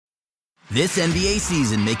This NBA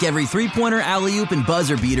season, make every three-pointer, alley-oop, and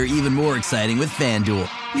buzzer beater even more exciting with FanDuel.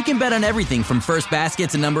 You can bet on everything from first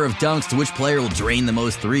basket to number of dunks to which player will drain the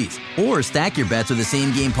most threes. Or stack your bets with a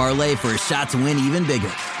same-game parlay for a shot to win even bigger.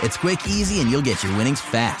 It's quick, easy, and you'll get your winnings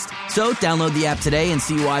fast. So download the app today and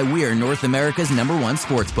see why we're North America's #1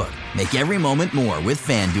 sportsbook. Make every moment more with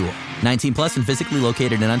FanDuel. 19 plus and physically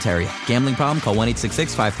located in Ontario. Gambling problem? Call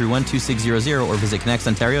 1-866-531-2600 or visit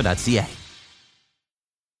connectsontario.ca.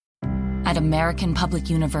 At American Public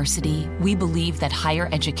University, we believe that higher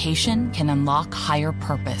education can unlock higher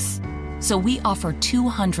purpose. So we offer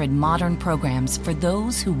 200 modern programs for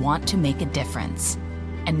those who want to make a difference.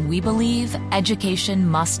 And we believe education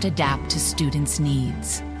must adapt to students'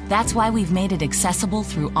 needs. That's why we've made it accessible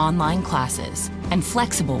through online classes and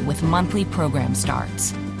flexible with monthly program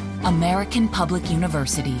starts. American Public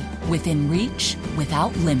University, within reach,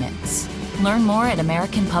 without limits. Learn more at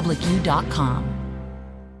americanpublicu.com.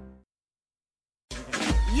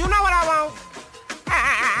 You know what I want?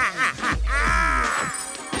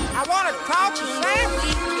 I want to talk to Sam.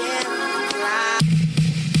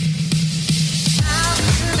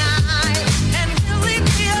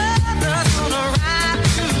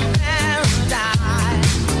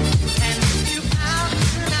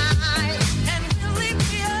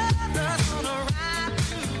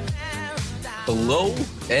 Hello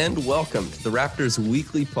and welcome to the Raptors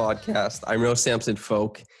Weekly Podcast. I'm Rose Samson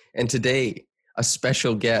Folk, and today a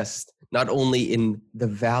special guest, not only in the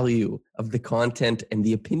value of the content and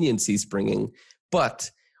the opinions he's bringing, but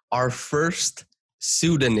our first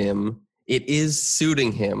pseudonym. It is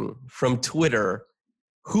suiting him from Twitter,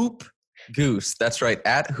 Hoop Goose. That's right,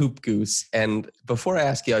 at Hoop Goose. And before I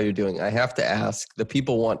ask you how you're doing, I have to ask, the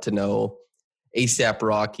people want to know, ASAP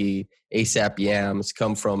Rocky, ASAP Yams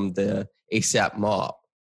come from the ASAP mob.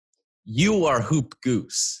 You are Hoop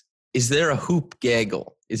Goose. Is there a Hoop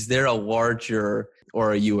Gaggle? Is there a larger,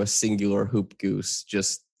 or are you a singular Hoop Goose,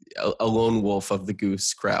 just a lone wolf of the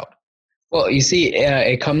goose crowd? Well, you see,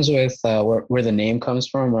 it comes with where the name comes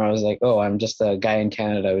from, where I was like, oh, I'm just a guy in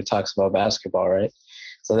Canada who talks about basketball, right?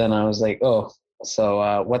 So then I was like, oh,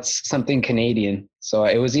 so what's something Canadian? So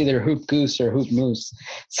it was either Hoop Goose or Hoop Moose.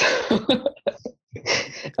 So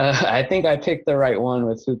I think I picked the right one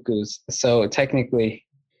with Hoop Goose. So technically,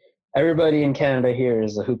 everybody in Canada here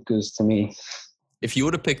is a Hoop Goose to me. If you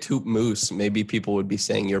would have picked Hoop Moose, maybe people would be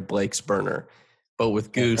saying you're Blake's burner. But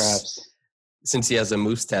with Goose, since he has a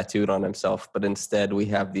moose tattooed on himself, but instead we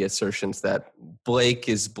have the assertions that Blake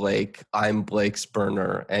is Blake, I'm Blake's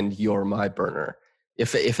burner, and you're my burner.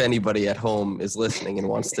 If anybody at home is listening and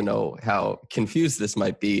wants to know how confused this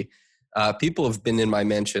might be, people have been in my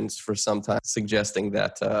mentions for some time suggesting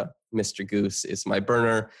that Mr. Goose is my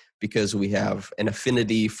burner because we have an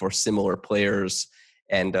affinity for similar players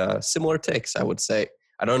and similar takes, I would say.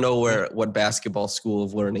 I don't know what basketball school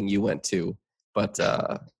of learning you went to, but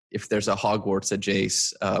if there's a Hogwarts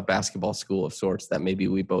adjacent basketball school of sorts that maybe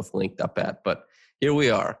we both linked up at. But here we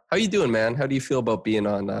are. How you doing, man? How do you feel about being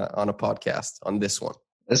on a podcast, on this one?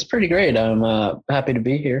 It's pretty great. I'm happy to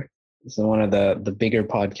be here. This is one of the bigger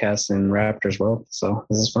podcasts in Raptors world, so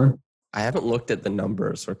this is fun. I haven't looked at the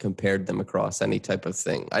numbers or compared them across any type of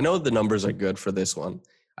thing. I know the numbers are good for this one.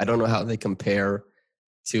 I don't know how they compare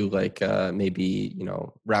to maybe,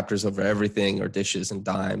 Raptors Over Everything or Dishes and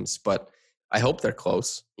Dimes, but I hope they're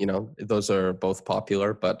close. Those are both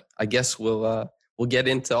popular, but I guess we'll get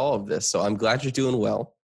into all of this. So I'm glad you're doing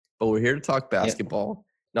well, but we're here to talk basketball,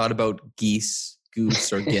 not about geese,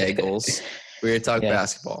 goose, or gaggles. We're here to talk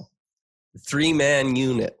basketball. The three-man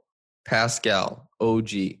unit, Pascal, OG,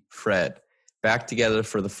 Fred, back together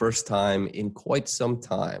for the first time in quite some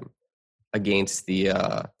time against the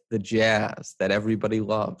Jazz that everybody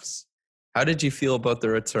loves. How did you feel about the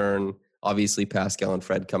return? Obviously, Pascal and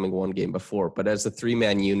Fred coming one game before, but as a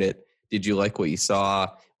three-man unit, did you like what you saw?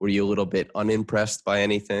 Were you a little bit unimpressed by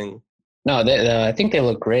anything? No, I think they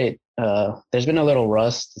look great. There's been a little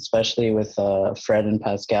rust, especially with Fred and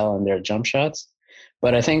Pascal and their jump shots.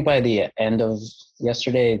 But I think by the end of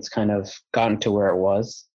yesterday, it's kind of gotten to where it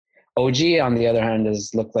was. OG, on the other hand,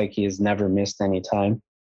 has looked like he's never missed any time.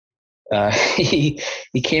 He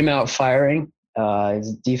came out firing.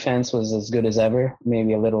 His defense was as good as ever,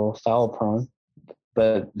 maybe a little foul prone.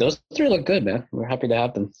 But those three look good, man. We're happy to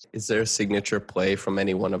have them. Is there a signature play from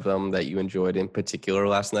any one of them that you enjoyed in particular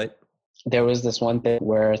last night? There was this one thing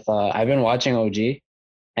where I've been watching OG,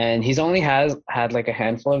 and he's only had like a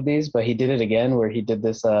handful of these, but he did it again where he did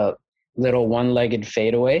this little one-legged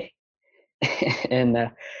fadeaway.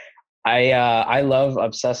 And I love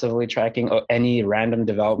obsessively tracking any random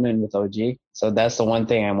development with OG. So that's the one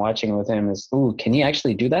thing I'm watching with him is, can he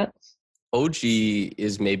actually do that? OG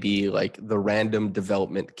is maybe like the random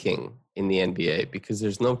development king in the NBA because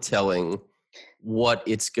there's no telling what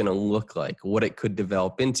it's going to look like, what it could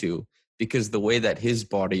develop into, because the way that his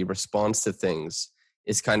body responds to things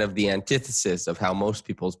is kind of the antithesis of how most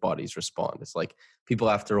people's bodies respond. It's like people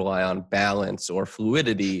have to rely on balance or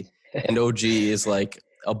fluidity, and OG is like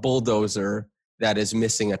a bulldozer that is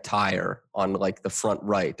missing a tire on like the front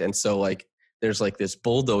right. And so like there's like this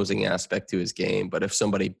bulldozing aspect to his game, but if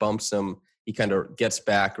somebody bumps him, he kind of gets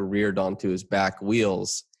back reared onto his back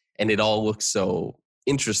wheels, and it all looks so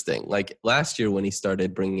interesting. Like last year when he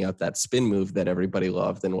started bringing out that spin move that everybody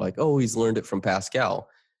loved and like, oh, he's learned it from Pascal.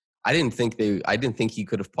 I didn't think he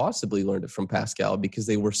could have possibly learned it from Pascal because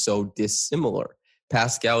they were so dissimilar.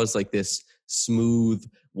 Pascal is like this smooth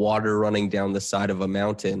water running down the side of a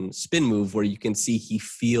mountain spin move where you can see he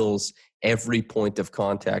feels every point of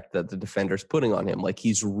contact that the defender's putting on him. Like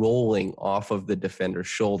he's rolling off of the defender's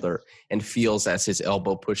shoulder and feels as his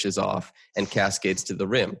elbow pushes off and cascades to the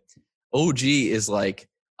rim. OG is like,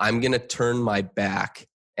 I'm going to turn my back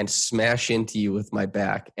and smash into you with my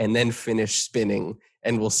back and then finish spinning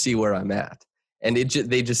and we'll see where I'm at. And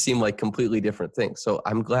they just seem like completely different things. So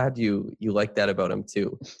I'm glad you like that about him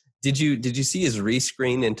too. Did you see his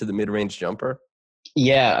rescreen into the mid-range jumper?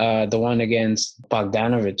 Yeah, the one against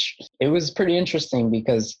Bogdanovic. It was pretty interesting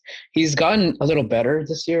because he's gotten a little better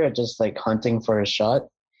this year at just like hunting for a shot.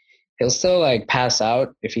 He'll still like pass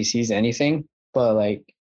out if he sees anything, but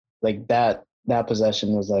like that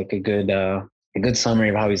possession was like a good summary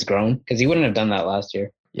of how he's grown because he wouldn't have done that last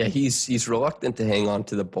year. Yeah, he's reluctant to hang on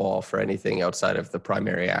to the ball for anything outside of the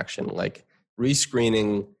primary action. Like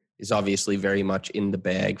rescreening is obviously very much in the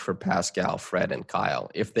bag for Pascal, Fred, and Kyle.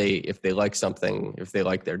 If they like something, if they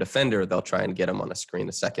like their defender, they'll try and get him on a screen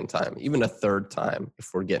a second time, even a third time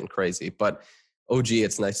if we're getting crazy. But OG,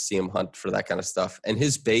 it's nice to see him hunt for that kind of stuff. And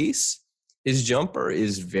his jumper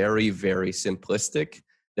is very, very simplistic.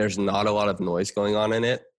 There's not a lot of noise going on in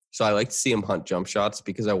it. So I like to see him hunt jump shots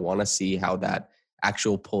because I want to see how that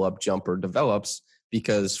actual pull-up jumper develops,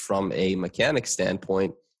 because from a mechanic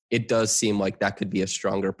standpoint, it does seem like that could be a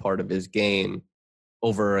stronger part of his game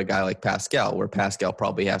over a guy like Pascal, where Pascal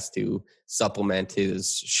probably has to supplement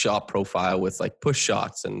his shot profile with like push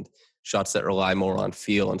shots and shots that rely more on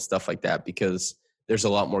feel and stuff like that, because there's a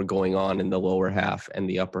lot more going on in the lower half and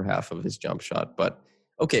the upper half of his jump shot. But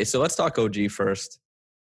okay, so let's talk OG first.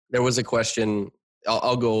 There was a question.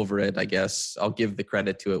 I'll go over it, I guess. I'll give the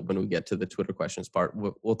credit to it when we get to the Twitter questions part.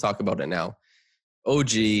 We'll talk about it now.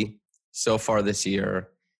 OG, so far this year,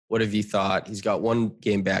 what have you thought? He's got one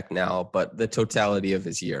game back now, but the totality of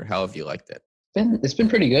his year, how have you liked it? It's been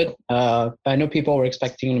pretty good. I know people were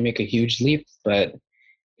expecting him to make a huge leap, but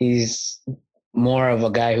he's more of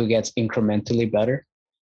a guy who gets incrementally better.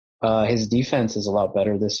 His defense is a lot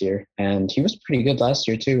better this year, and he was pretty good last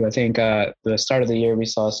year too. I think the start of the year we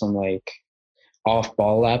saw some like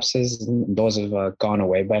off-ball lapses, and those have gone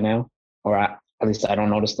away by now, or at least I don't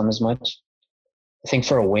notice them as much. I think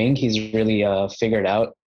for a wing, he's really figured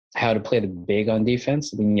out how to play the big on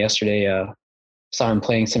defense. I mean, yesterday saw him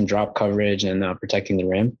playing some drop coverage and protecting the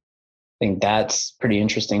rim. I think that's pretty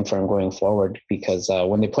interesting for him going forward because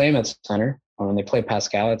when they play him at center, or when they play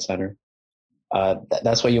Pascal at center,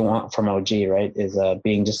 that's what you want from OG, right? Is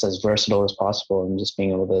being just as versatile as possible and just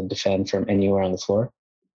being able to defend from anywhere on the floor.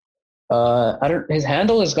 His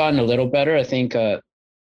handle has gotten a little better. I think the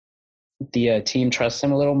team trusts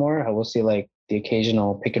him a little more. I will see like the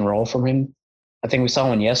occasional pick and roll from him. I think we saw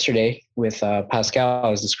one yesterday with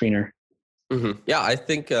Pascal as the screener. Mm-hmm. Yeah, I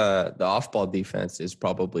think the off-ball defense is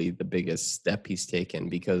probably the biggest step he's taken,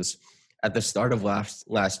 because at the start of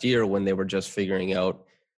last year when they were just figuring out,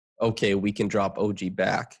 okay, we can drop OG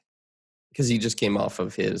back, because he just came off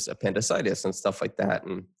of his appendicitis and stuff like that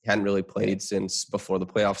and hadn't really played since before the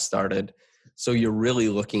playoffs started. So you're really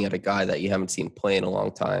looking at a guy that you haven't seen play in a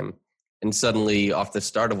long time. And suddenly, off the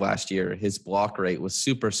start of last year, his block rate was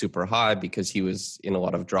super, super high because he was in a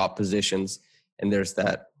lot of drop positions. And there's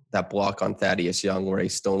that block on Thaddeus Young where he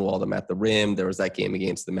stonewalled him at the rim. There was that game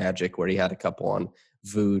against the Magic where he had a couple on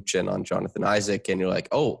Vooch and on Jonathan Isaac. And you're like,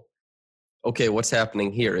 oh, okay, what's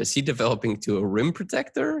happening here? Is he developing to a rim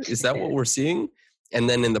protector? Is that what we're seeing? And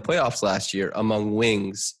then in the playoffs last year, among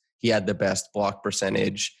wings, he had the best block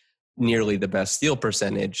percentage, nearly the best steal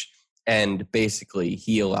percentage. And basically,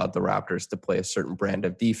 he allowed the Raptors to play a certain brand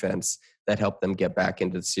of defense that helped them get back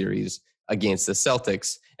into the series against the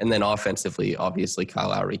Celtics. And then offensively, obviously, Kyle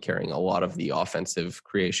Lowry carrying a lot of the offensive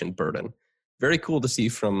creation burden. Very cool to see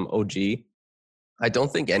from OG. I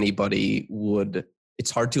don't think anybody would – it's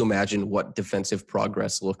hard to imagine what defensive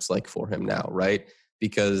progress looks like for him now, right?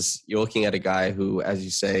 Because you're looking at a guy who, as you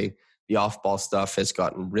say, The off-ball stuff has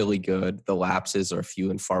gotten really good. The lapses are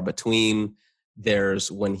few and far between.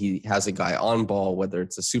 There's when he has a guy on ball, whether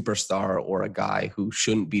it's a superstar or a guy who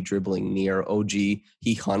shouldn't be dribbling near OG,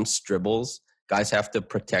 he hunts dribbles. Guys have to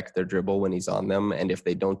protect their dribble when he's on them, and if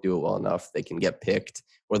they don't do it well enough, they can get picked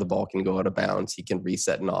or the ball can go out of bounds. He can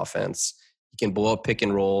reset an offense. He can blow up pick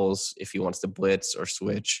and rolls if he wants to blitz or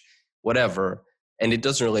switch, whatever. And it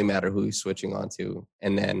doesn't really matter who he's switching onto.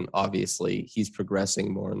 And then obviously he's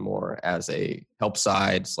progressing more and more as a help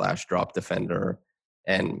side / drop defender.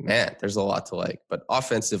 And man, there's a lot to like. But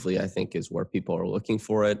offensively, I think is where people are looking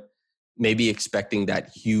for it. Maybe expecting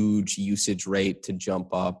that huge usage rate to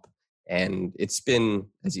jump up. And it's been,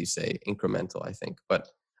 as you say, incremental, I think. But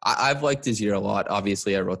I've liked his year a lot.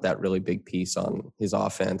 Obviously, I wrote that really big piece on his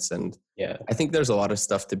offense. And Yeah. I think there's a lot of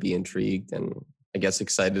stuff to be intrigued and I guess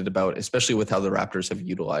excited about, especially with how the Raptors have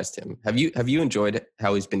utilized him. Have you enjoyed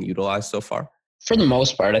how he's been utilized so far? For the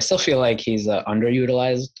most part, I still feel like he's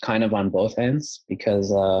underutilized kind of on both ends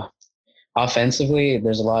because offensively,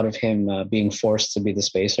 there's a lot of him being forced to be the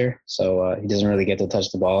spacer. So he doesn't really get to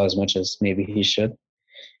touch the ball as much as maybe he should.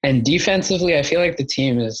 And defensively, I feel like the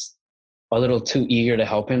team is a little too eager to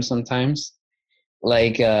help him sometimes.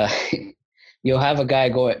 Like you'll have a guy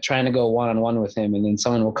trying to go one-on-one with him, and then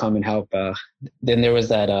someone will come and help. Then there was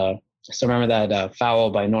that so remember that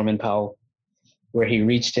foul by Norman Powell where he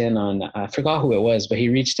reached in on, I forgot who it was, but he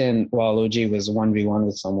reached in while OG was 1v1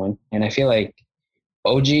 with someone. And I feel like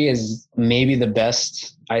OG is maybe the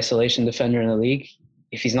best isolation defender in the league.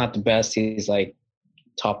 If he's not the best, he's like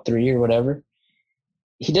top 3 or whatever.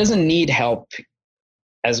 He doesn't need help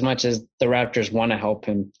as much as the Raptors want to help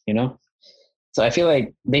him, you know? So I feel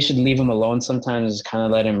like they should leave him alone sometimes, kind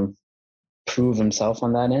of let him prove himself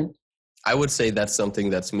on that end. I would say that's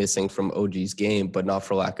something that's missing from OG's game, but not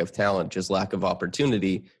for lack of talent, just lack of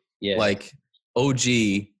opportunity. Yeah. Like OG,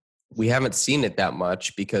 we haven't seen it that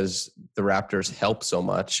much because the Raptors help so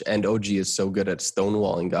much and OG is so good at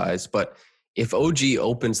stonewalling guys. But if OG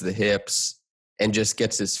opens the hips and just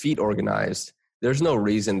gets his feet organized, there's no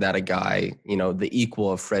reason that a guy, you know, the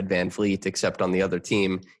equal of Fred VanVleet, except on the other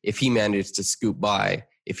team, if he managed to scoop by,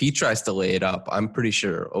 if he tries to lay it up, I'm pretty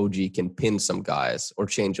sure OG can pin some guys or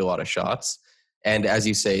change a lot of shots. And as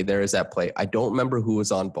you say, there is that play. I don't remember who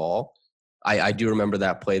was on ball. I do remember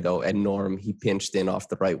that play, though. And Norm, he pinched in off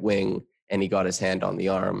the right wing, and he got his hand on the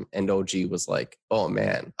arm. And OG was like, oh,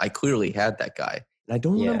 man, I clearly had that guy. And I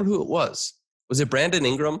don't remember who it was. Was it Brandon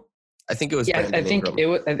Ingram? I think it was Brandon Ingram.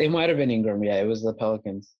 It might have been Ingram. Yeah, it was the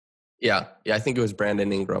Pelicans. Yeah, I think it was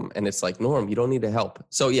Brandon Ingram. And it's like, Norm, you don't need to help.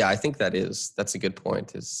 So, yeah, I think that's a good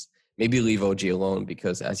point, is maybe leave OG alone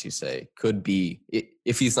because, as you say, could be,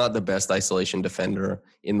 if he's not the best isolation defender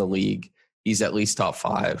in the league, he's at least top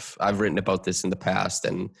 5. I've written about this in the past,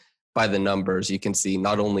 and by the numbers, you can see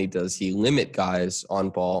not only does he limit guys on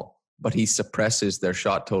ball, but he suppresses their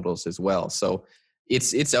shot totals as well. So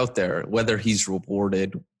it's out there, whether he's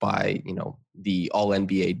rewarded by, you know, the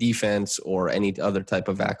all-NBA defense or any other type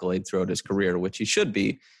of accolade throughout his career, which he should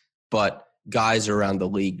be, but guys around the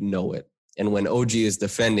league know it. And when OG is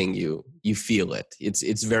defending you, you feel it.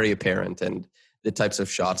 It's very apparent, and the types of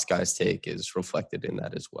shots guys take is reflected in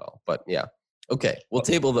that as well. But yeah, okay, we'll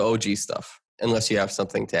table the OG stuff unless you have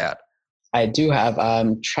something to add. I do have.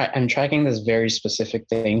 I'm tracking this very specific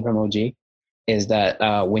thing from OG, is that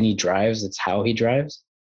when he drives, it's how he drives.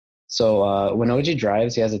 So when OG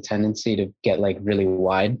drives, he has a tendency to get like really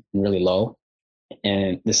wide and really low,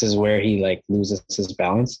 and this is where he like loses his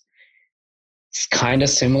balance. It's kind of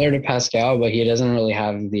similar to Pascal, but he doesn't really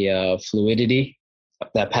have the fluidity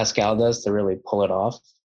that Pascal does to really pull it off.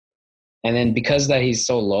 And then because that he's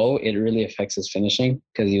so low, it really affects his finishing,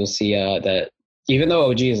 because you'll see that even though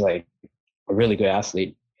OG is like a really good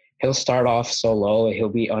athlete, he'll start off so low, he'll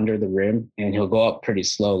be under the rim, and he'll go up pretty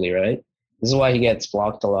slowly, right? This is why he gets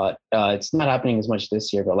blocked a lot. It's not happening as much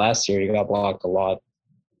this year, but last year he got blocked a lot.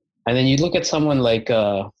 And then you look at someone like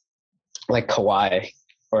Kawhi,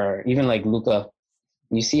 or even like Luka,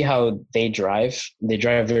 you see how they drive. They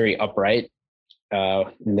drive very upright,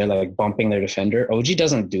 and they're like bumping their defender. OG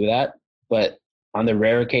doesn't do that, but on the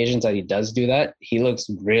rare occasions that he does do that, he looks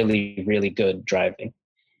really, really good driving.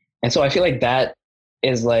 And so I feel like that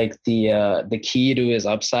is like the key to his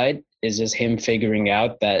upside, is just him figuring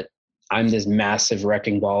out that I'm this massive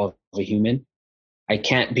wrecking ball of a human. I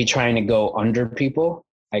can't be trying to go under people.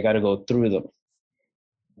 I got to go through them.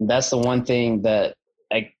 And that's the one thing that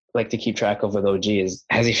I like to keep track of with OG, is,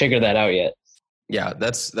 has he figured that out yet? Yeah,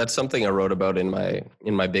 that's something I wrote about in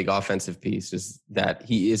my big offensive piece, is that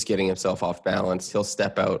he is getting himself off balance. He'll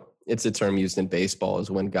step out, It's a term used in baseball, is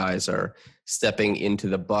when guys are stepping into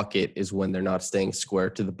the bucket is when they're not staying square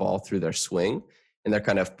to the ball through their swing, and they're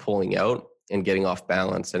kind of pulling out and getting off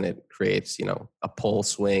balance, and it creates, a pull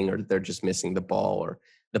swing, or they're just missing the ball, or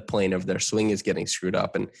the plane of their swing is getting screwed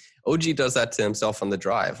up. And OG does that to himself on the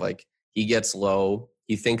drive. Like, he gets low.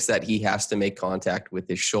 He thinks that he has to make contact with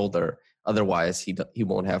his shoulder. Otherwise, he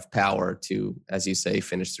won't have power to, as you say,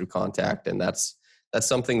 finish through contact. And that's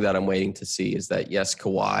something that I'm waiting to see, is that, yes,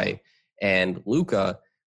 Kawhi and Luka,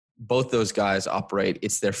 both those guys operate,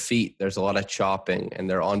 it's their feet. There's a lot of chopping, and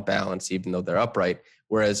they're on balance even though they're upright.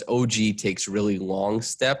 Whereas OG takes really long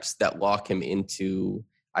steps that lock him into,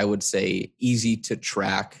 I would say, easy to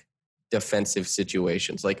track defensive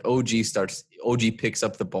situations. Like OG picks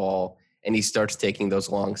up the ball and he starts taking those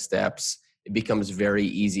long steps. It becomes very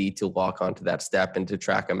easy to lock onto that step and to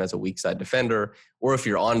track him as a weak side defender. Or if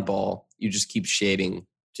you're on ball, you just keep shading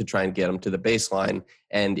to try and get him to the baseline.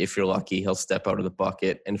 And if you're lucky, he'll step out of the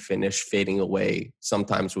bucket and finish fading away,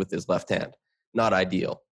 sometimes with his left hand. Not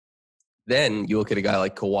ideal. Then you look at a guy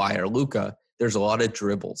like Kawhi or Luka, there's a lot of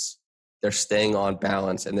dribbles. They're staying on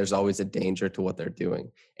balance, and there's always a danger to what they're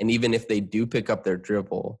doing. And even if they do pick up their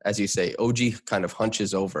dribble, as you say, OG kind of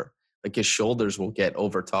hunches over. Like, his shoulders will get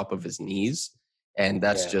over top of his knees, and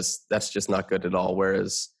that's just not good at all.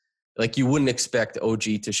 Whereas, like, you wouldn't expect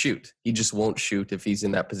OG to shoot. He just won't shoot if he's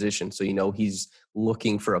in that position. So, he's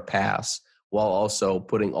looking for a pass while also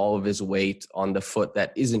putting all of his weight on the foot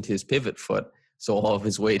that isn't his pivot foot. So all of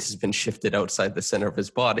his weight has been shifted outside the center of his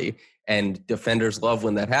body. And defenders love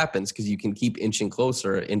when that happens, because you can keep inching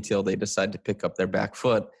closer until they decide to pick up their back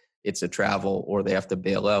foot. It's a travel, or they have to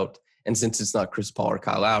bail out. And since it's not Chris Paul or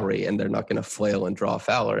Kyle Lowry, and they're not going to flail and draw a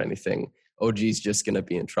foul or anything, OG's just going to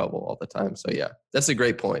be in trouble all the time. So, yeah, that's a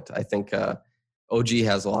great point. I think OG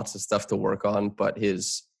has lots of stuff to work on, but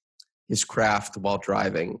his craft while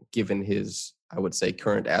driving, given his, I would say,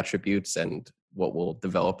 current attributes and what will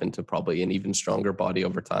develop into probably an even stronger body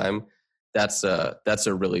over time, that's a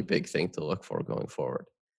really big thing to look for going forward.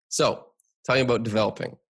 So, talking about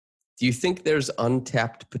developing, do you think there's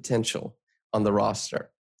untapped potential on the roster?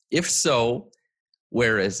 If so,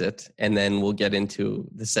 where is it? And then we'll get into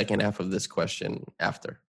the second half of this question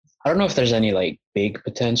after. I don't know if there's any big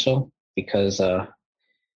potential, because the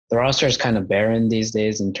roster is kind of barren these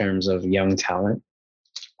days in terms of young talent.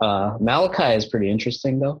 Malachi is pretty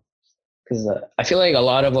interesting though, because I feel like a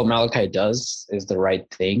lot of what Malachi does is the right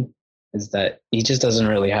thing, is that he just doesn't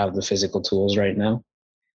really have the physical tools right now.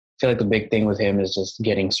 I feel like the big thing with him is just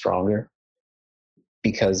getting stronger,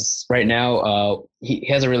 because right now he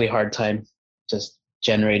has a really hard time just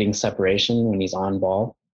generating separation when he's on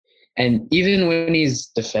ball. And even when he's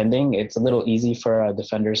defending, it's a little easy for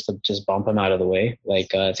defenders to just bump him out of the way.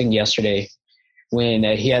 I think yesterday when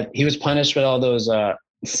he was punished with all those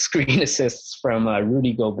screen assists from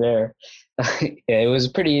Rudy Gobert, it was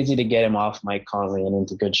pretty easy to get him off Mike Conley and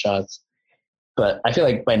into good shots. But I feel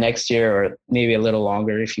like by next year, or maybe a little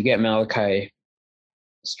longer, if you get Malachi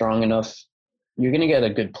strong enough, you're going to get a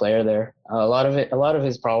good player there. A lot of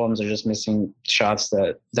his problems are just missing shots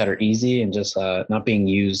that are easy and just not being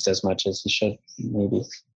used as much as he should, maybe.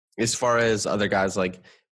 As far as other guys like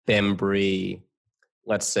Bembry,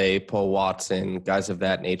 let's say Paul Watson, guys of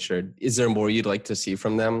that nature, is there more you'd like to see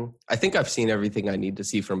from them? I think I've seen everything I need to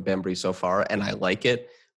see from Bembry so far, and I like it.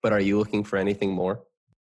 But are you looking for anything more?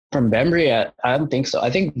 From Bembry, I don't think so. I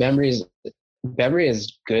think Bembry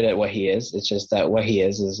is good at what he is. It's just that what he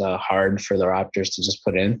is hard for the Raptors to just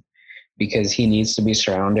put in, because he needs to be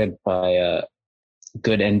surrounded by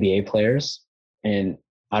good NBA players. And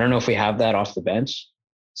I don't know if we have that off the bench.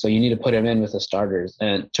 So you need to put him in with the starters.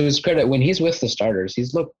 And to his credit, when he's with the starters,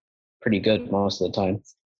 he's looked pretty good most of the time.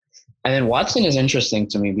 And then Watson is interesting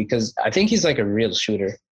to me, because I think he's like a real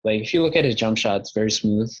shooter. Like, if you look at his jump shot, it's very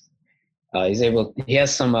smooth. He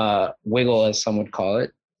has some wiggle, as some would call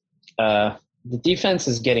it. The defense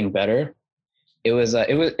is getting better.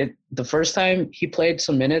 The first time he played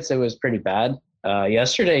some minutes, it was pretty bad.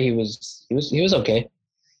 Yesterday he was okay,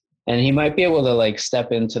 and he might be able to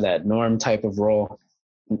step into that Norm type of role,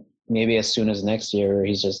 maybe as soon as next year, where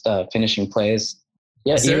he's just finishing plays.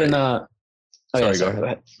 Yeah, go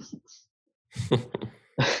ahead.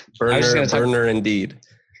 Burner indeed.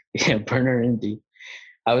 Yeah, burner indeed.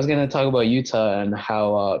 I was going to talk about Utah and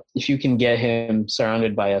how if you can get him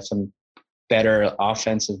surrounded by some better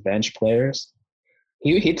offensive bench players,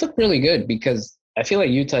 he looked really good, because I feel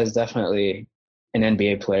like Utah is definitely an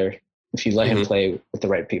NBA player if you let him play with the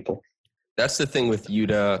right people. That's the thing with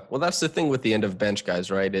Utah. Well, that's the thing with the end of bench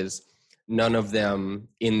guys, right? Is none of them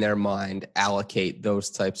in their mind allocate those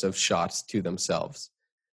types of shots to themselves.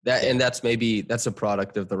 And that's a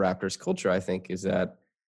product of the Raptors culture, I think, is that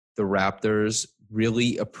the Raptors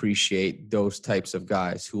really appreciate those types of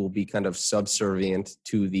guys who will be kind of subservient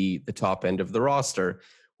to the top end of the roster.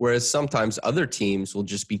 Whereas sometimes other teams will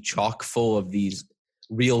just be chock full of these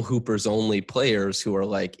real hoopers only players who are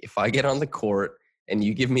like, if I get on the court and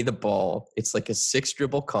you give me the ball, it's like a 6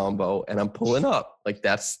 dribble combo and I'm pulling up. Like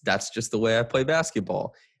that's just the way I play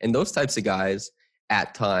basketball. And those types of guys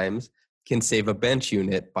at times can save a bench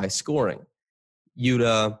unit by scoring.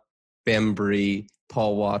 Yuta, Bembry,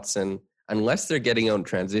 Paul Watson, unless they're getting out in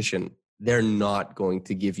transition, they're not going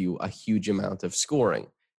to give you a huge amount of scoring.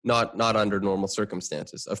 Not under normal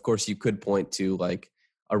circumstances. Of course, you could point to like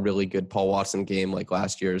a really good Paul Watson game like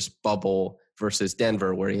last year's bubble versus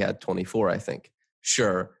Denver where he had 24, I think.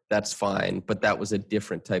 Sure, that's fine, but that was a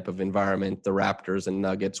different type of environment. The Raptors and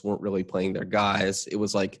Nuggets weren't really playing their guys. It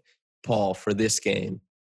was like, Paul, for this game,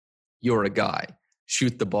 you're a guy.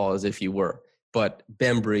 Shoot the ball as if you were. But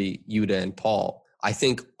Bembry, Yuta, and Paul, I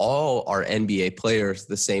think all are NBA players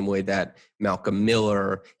the same way that Malcolm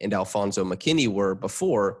Miller and Alfonso McKinney were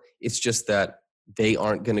before. It's just that they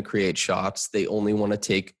aren't going to create shots. They only want to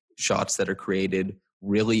take shots that are created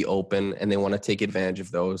really open, and they want to take advantage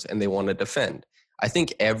of those, and they want to defend. I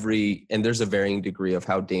think and there's a varying degree of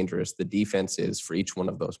how dangerous the defense is for each one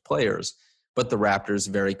of those players, but the Raptors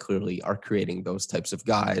very clearly are creating those types of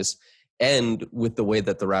guys. And with the way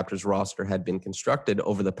that the Raptors roster had been constructed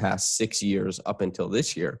over the past 6 years up until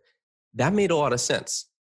this year, that made a lot of sense.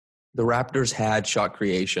 The Raptors had shot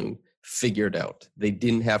creation figured out. They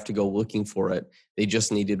didn't have to go looking for it. They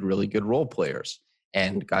just needed really good role players.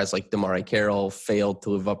 And guys like DeMarre Carroll failed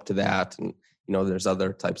to live up to that. And, there's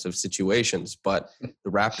other types of situations. But the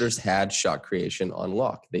Raptors had shot creation on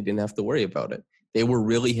lock. They didn't have to worry about it. They were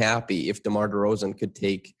really happy if DeMar DeRozan could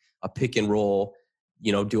take a pick and roll,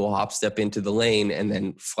 do a hop step into the lane and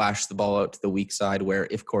then flash the ball out to the weak side where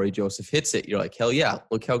if Corey Joseph hits it, you're like, hell yeah,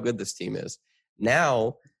 look how good this team is.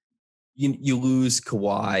 Now you lose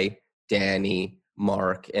Kawhi, Danny,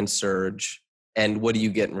 Mark, and Serge. And what do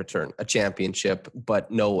you get in return? A championship, but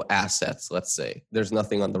no assets, let's say. There's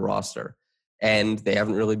nothing on the roster. And they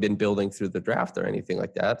haven't really been building through the draft or anything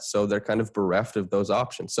like that. So they're kind of bereft of those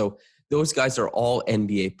options. So those guys are all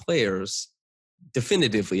NBA players.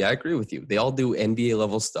 Definitively, I agree with you. They all do NBA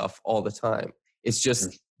level stuff all the time. It's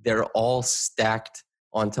just they're all stacked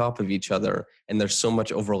on top of each other, and there's so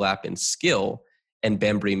much overlap in skill. And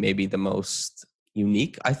Bembry may be the most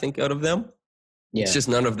unique, I think, out of them. Yeah. It's just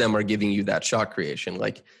none of them are giving you that shot creation.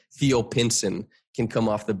 Like Theo Pinson can come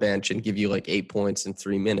off the bench and give you like 8 points in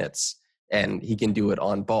 3 minutes, and he can do it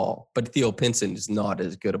on ball. But Theo Pinson is not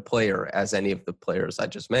as good a player as any of the players I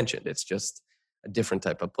just mentioned. It's just a different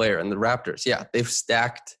type of player. And the Raptors, yeah, they've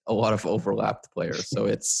stacked a lot of overlapped players. So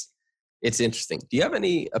it's interesting. Do you have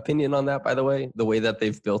any opinion on that, by the way that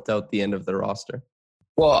they've built out the end of the roster?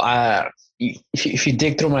 Well, if you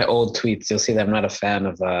dig through my old tweets, you'll see that I'm not a fan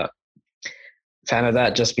of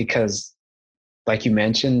that, just because, like you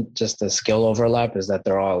mentioned, just the skill overlap is that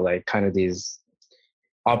they're all like kind of these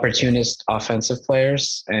opportunist offensive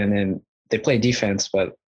players, and then they play defense,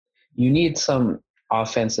 but you need some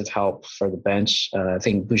offensive help for the bench. I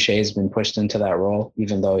think Boucher's been pushed into that role,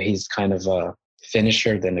 even though he's kind of a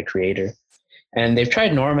finisher than a creator. And they've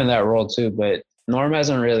tried Norm in that role too, but Norm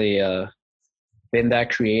hasn't really been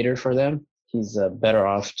that creator for them. He's better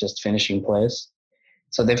off just finishing plays.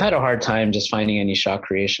 So they've had a hard time just finding any shot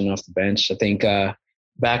creation off the bench. I think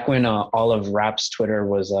back when all of Rap's Twitter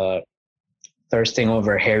was thirsting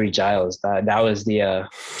over Harry Giles, that was the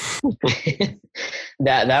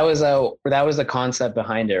that was the concept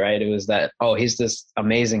behind it, right? It was that, oh, he's this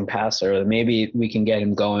amazing passer, maybe we can get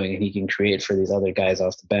him going and he can create for these other guys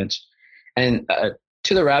off the bench. And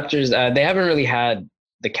to the Raptors, they haven't really had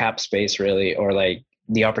the cap space really, or like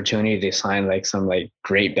the opportunity to sign like some like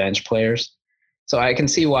great bench players. So I can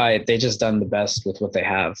see why they just done the best with what they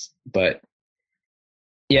have. But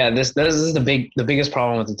yeah, this is the biggest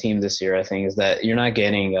problem with the team this year, I think, is that you're not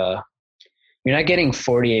getting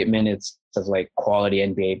 48 minutes of like quality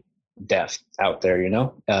NBA depth out there,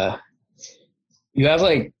 You have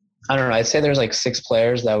like, I don't know, I'd say there's like 6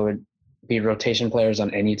 players that would be rotation players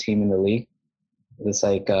on any team in the league. It's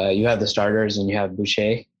like you have the starters and you have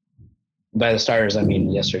Boucher. By the starters, I mean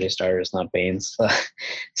yesterday's starters, not Baines.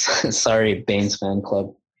 Sorry, Baines fan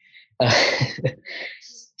club.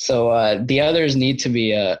 So the others need to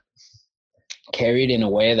be carried in a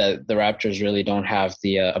way that the Raptors really don't have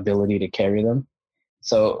the ability to carry them.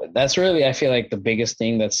 So that's really, I feel like, the biggest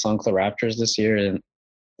thing that sunk the Raptors this year. And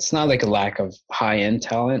it's not like a lack of high-end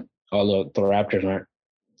talent, although the Raptors aren't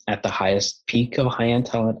at the highest peak of high-end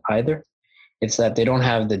talent either. It's that they don't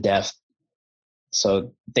have the depth.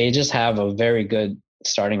 So they just have a very good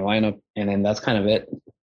starting lineup, and then that's kind of it.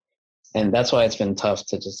 And that's why it's been tough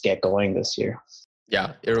to just get going this year.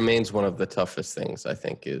 Yeah, it remains one of the toughest things, I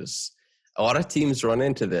think, is a lot of teams run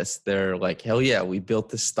into this. They're like, hell yeah, we built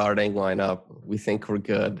the starting lineup. We think we're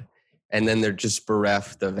good. And then they're just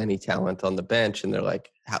bereft of any talent on the bench. And they're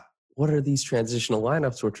like, what are these transitional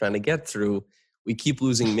lineups we're trying to get through? We keep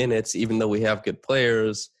losing minutes, even though we have good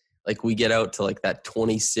players. Like, we get out to like that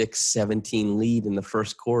 26-17 lead in the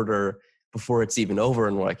first quarter before it's even over.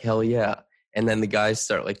 And we're like, hell yeah. And then the guys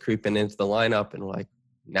start like creeping into the lineup and we're like,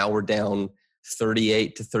 now we're down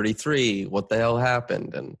 38-33. What the hell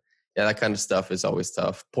happened? And yeah, that kind of stuff is always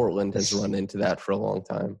tough. Portland has run into that for a long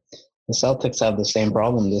time. The Celtics have the same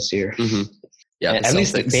problem this year. Mm-hmm. Yeah, at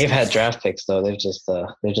least they've had draft picks though. They've just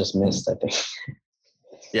missed, I think.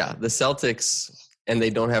 Yeah, the Celtics, and they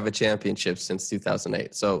don't have a championship since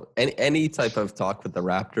 2008. So any type of talk with the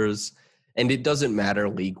Raptors, and it doesn't matter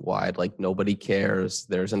league-wide, like nobody cares.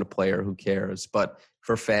 There isn't a player who cares. But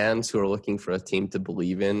for fans who are looking for a team to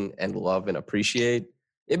believe in and love and appreciate,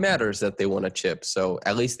 it matters that they won a chip. So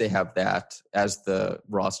at least they have that, as the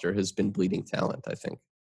roster has been bleeding talent, I think.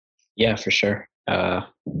 Yeah, for sure.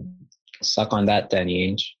 Suck on that,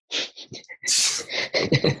 Danny Ainge.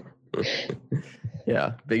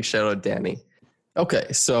 Yeah, big shout out, Danny. Okay,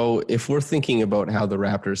 so if we're thinking about how the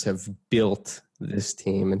Raptors have built this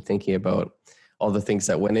team and thinking about all the things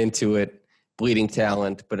that went into it, bleeding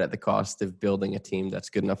talent, but at the cost of building a team that's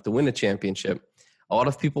good enough to win a championship, a lot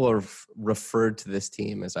of people have referred to this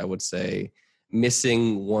team as, I would say,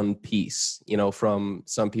 missing one piece, from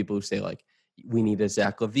some people who say, like, we need a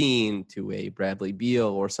Zach LaVine to a Bradley Beal,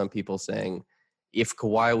 or some people saying, if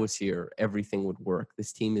Kawhi was here, everything would work.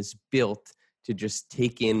 This team is built to just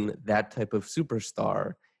take in that type of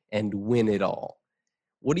superstar and win it all.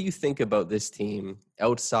 What do you think about this team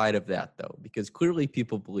outside of that, though? Because clearly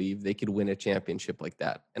people believe they could win a championship like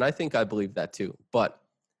that. And I think I believe that too. But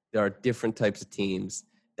there are different types of teams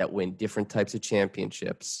that win different types of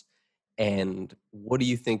championships. And what do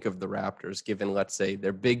you think of the Raptors, given, let's say,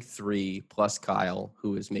 their big three plus Kyle,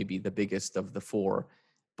 who is maybe the biggest of the four,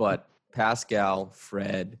 but Pascal,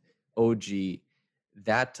 Fred, OG,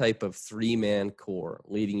 that type of three-man core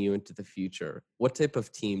leading you into the future? What type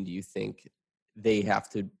of team do you think they have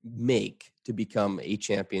to make to become a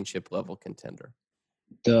championship level contender?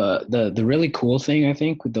 The really cool thing, I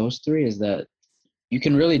think, with those three is that you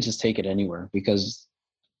can really just take it anywhere, because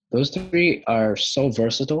those three are so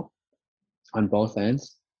versatile on both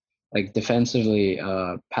ends. Like defensively,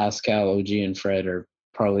 Pascal, OG, and Fred are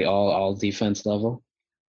probably all defense level.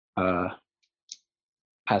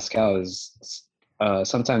 Pascal is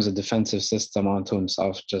sometimes a defensive system onto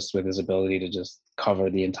himself, just with his ability to just cover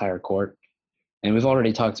the entire court. And we've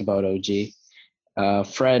already talked about OG.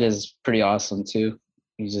 Fred is pretty awesome too.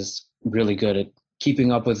 He's just really good at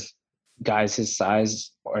keeping up with guys his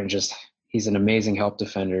size, or just he's an amazing help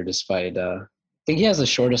defender despite I think he has the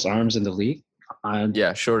shortest arms in the league.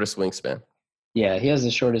 Shortest wingspan. Yeah, he has the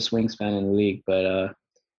shortest wingspan in the league, but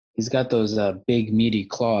he's got those big meaty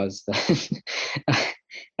claws that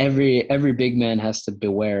every big man has to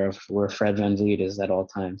beware of where Fred VanVleet is at all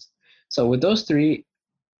times. So with those three,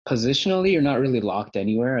 positionally, you're not really locked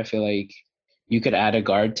anywhere. I feel like you could add a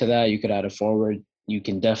guard to that. You could add a forward. You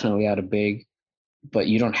can definitely add a big, but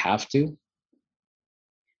you don't have to.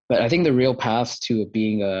 But I think the real path to it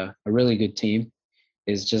being a really good team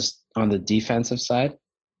is just on the defensive side,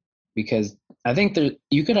 because I think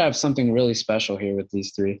you could have something really special here with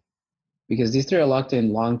these three, because these three are locked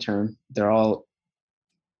in long term. They're all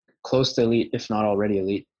close to elite, if not already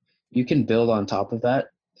elite. You can build on top of that.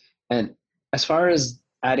 And as far as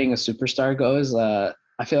adding a superstar goes, I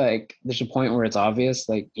feel like there's a point where it's obvious,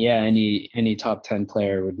 like, yeah, any top 10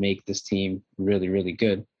 player would make this team really, really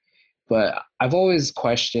good. But I've always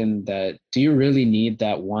questioned that, do you really need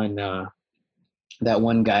that one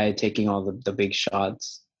guy taking all the big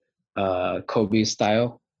shots, Kobe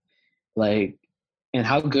style? Like, and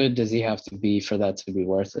how good does he have to be for that to be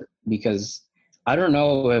worth it? Because I don't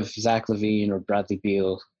know if Zach LaVine or Bradley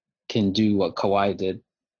Beal can do what Kawhi did.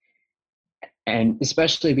 And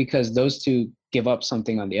especially because those two give up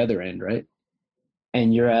something on the other end, right?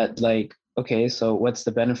 And you're at like, okay, so what's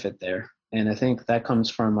the benefit there? And I think that comes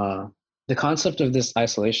from the concept of this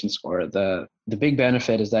isolation score. The big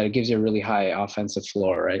benefit is that it gives you a really high offensive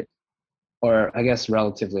floor, right? Or I guess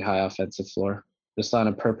relatively high offensive floor, just on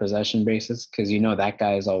a per possession basis, because you know that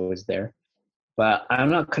guy is always there. But I'm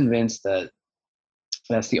not convinced that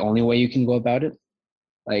that's the only way you can go about it.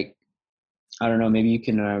 Like, I don't know, maybe you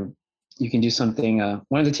can do something.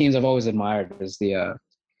 One of the teams I've always admired is the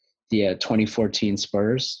the 2014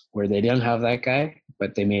 Spurs, where they didn't have that guy,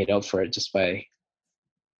 but they made up for it just by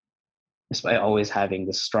always having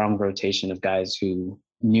this strong rotation of guys who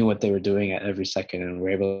knew what they were doing at every second and were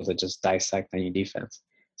able to just dissect any defense.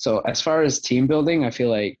 So as far as team building, I feel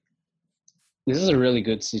like this is a really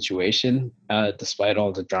good situation, despite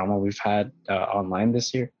all the drama we've had online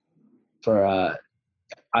this year, for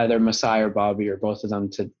either Masai or Bobby or both of them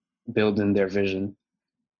to build in their vision.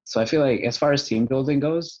 So I feel like as far as team building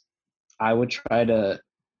goes, I would try to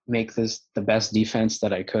make this the best defense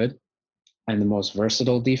that I could and the most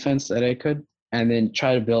versatile defense that I could, and then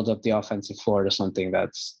try to build up the offensive floor to something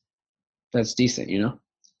that's decent, you know?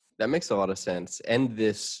 That makes a lot of sense. And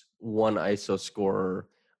this one ISO scorer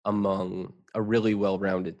among a really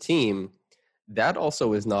well-rounded team, that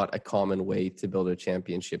also is not a common way to build a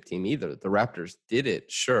championship team either. The Raptors did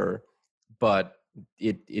it, sure, but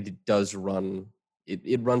it does run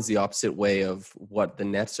it runs the opposite way of what the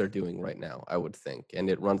Nets are doing right now, I would think. And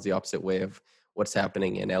it runs the opposite way of what's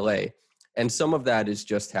happening in LA. And some of that is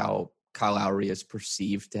just how Kyle Lowry is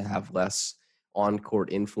perceived to have less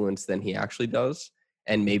on-court influence than he actually does.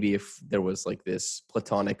 And maybe if there was like this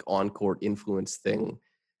platonic on-court influence thing,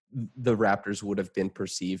 the Raptors would have been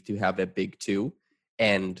perceived to have a big two,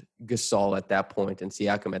 and Gasol at that point and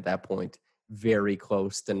Siakam at that point very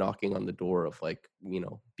close to knocking on the door of, like, you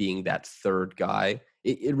know, being that third guy.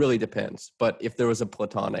 It really depends. But if there was a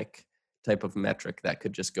platonic type of metric that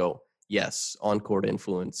could just go, yes, on-court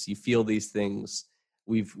influence, you feel these things,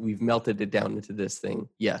 we've melted it down into this thing.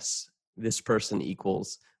 Yes, this person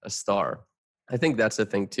equals a star. I think that's a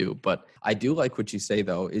thing too. But I do like what you say,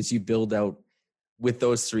 though, is you build out with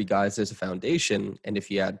those three guys as a foundation. And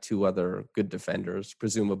if you add two other good defenders,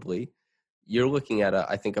 presumably, you're looking at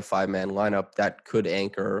I think a 5-man lineup that could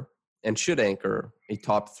anchor and should anchor a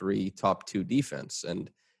top 3, top 2 defense. And,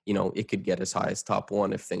 you know, it could get as high as top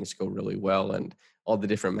 1 if things go really well, and all the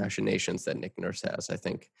different machinations that Nick Nurse has. I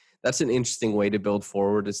think that's an interesting way to build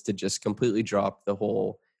forward, is to just completely drop the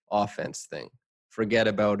whole offense thing. Forget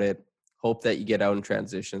about it. Hope that you get out in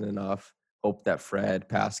transition enough. Hope that Fred,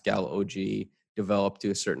 Pascal, OG develop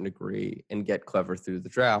to a certain degree, and get clever through the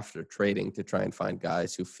draft or trading to try and find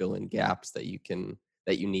guys who fill in gaps that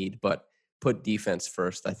you need. But put defense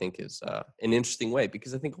first, I think, is an interesting way,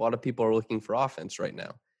 because I think a lot of people are looking for offense right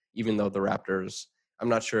now, even though the Raptors, I'm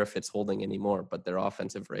not sure if it's holding anymore, but their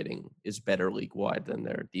offensive rating is better league-wide than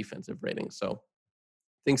their defensive rating. So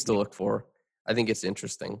things to look for. I think it's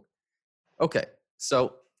interesting. Okay,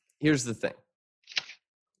 so here's the thing.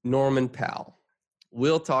 Norman Powell.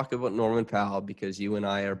 We'll talk about Norman Powell because you and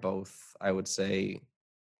I are both, I would say,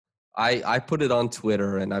 I put it on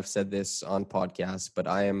Twitter and I've said this on podcasts, but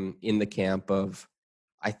I am in the camp of,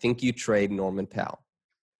 I think you trade Norman Powell.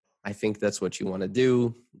 I think that's what you want to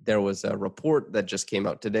do. There was a report that just came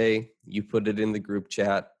out today. You put it in the group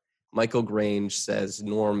chat. Michael Grange says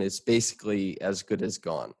Norm is basically as good as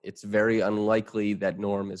gone. It's very unlikely that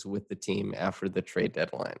Norm is with the team after the trade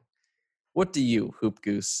deadline. What do you, Hoop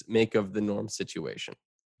Goose, make of the Norm situation?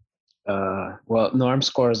 Well, Norm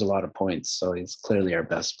scores a lot of points, so he's clearly our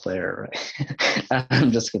best player, right? I'm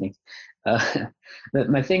just kidding.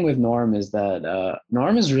 My thing with Norm is that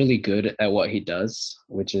Norm is really good at what he does,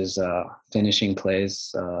 which is finishing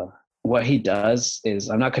plays. What he does is,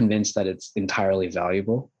 I'm not convinced that it's entirely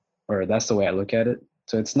valuable, or that's the way I look at it.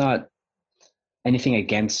 So it's not anything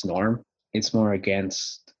against Norm. It's more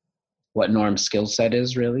against what Norm's skill set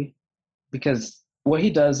is, really. Because what he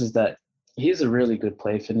does is that he's a really good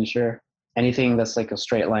play finisher. Anything that's like a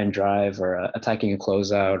straight line drive or attacking a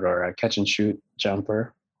closeout or a catch and shoot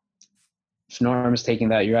jumper. If Norm is taking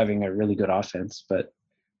that, you're having a really good offense. But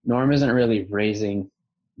Norm isn't really raising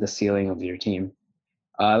the ceiling of your team.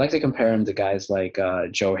 I like to compare him to guys like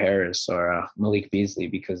Joe Harris or Malik Beasley,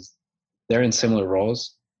 because they're in similar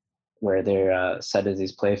roles where they're set as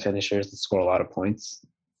these play finishers that score a lot of points.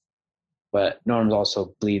 But Norm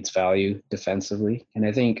also bleeds value defensively. And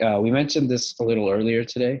I think we mentioned this a little earlier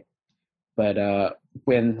today, but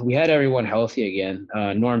when we had everyone healthy again,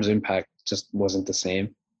 Norm's impact just wasn't the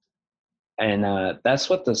same. And that's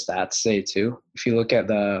what the stats say too. If you look at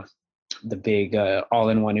the big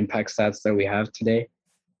all-in-one impact stats that we have today,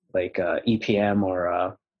 like EPM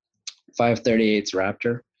or 538's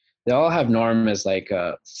Raptor, they all have Norm as like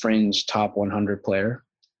a fringe top 100 player,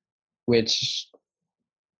 which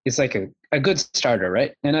is like a good starter,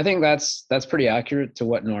 right? And I think that's pretty accurate to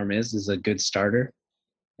what Norm is a good starter.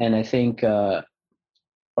 And I think, or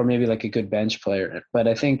maybe like a good bench player. But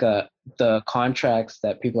I think the contracts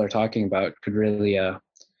that people are talking about could really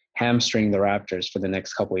hamstring the Raptors for the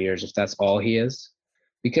next couple of years if that's all he is.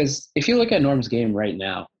 Because if you look at Norm's game right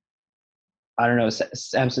now, I don't know,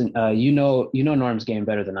 Samson. You know Norm's game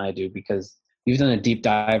better than I do because you've done a deep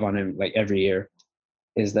dive on him like every year.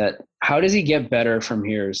 Is that how does he get better from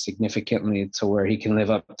here significantly to where he can live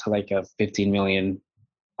up to like a 15 million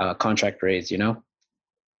contract raise? You know,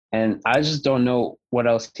 and I just don't know what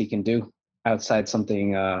else he can do outside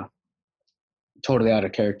something totally out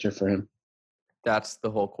of character for him. That's the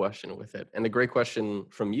whole question with it. And the great question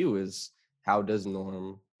from you is, how does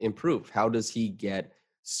Norm improve? How does he get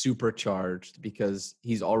supercharged? Because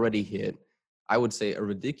he's already hit, I would say, a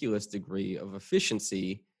ridiculous degree of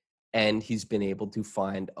efficiency, and he's been able to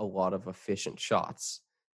find a lot of efficient shots.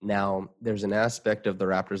 Now, there's an aspect of the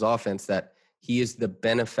Raptors offense that he is the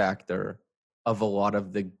benefactor of a lot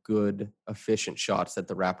of the good, efficient shots that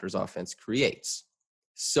the Raptors offense creates.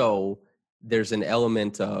 So there's an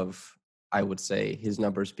element of, I would say, his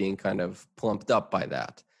numbers being kind of plumped up by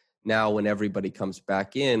that. Now, when everybody comes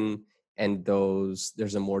back in and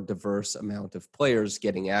there's a more diverse amount of players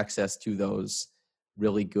getting access to those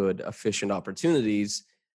really good, efficient opportunities,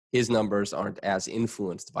 his numbers aren't as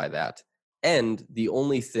influenced by that. And the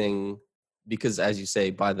only thing, because as you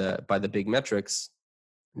say, by the big metrics,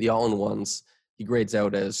 the all-in-ones, he grades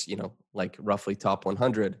out as, like roughly top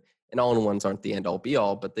 100. And all-in-ones aren't the end-all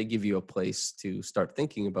be-all, but they give you a place to start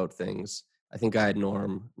thinking about things. I think I had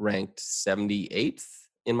Norm ranked 78th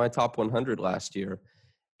in my top 100 last year.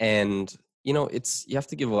 And, you have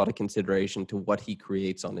to give a lot of consideration to what he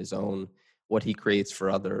creates on his own, what he creates for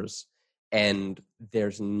others. And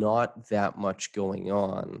there's not that much going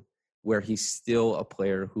on where he's still a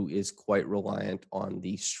player who is quite reliant on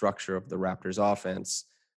the structure of the Raptors offense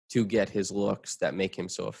to get his looks that make him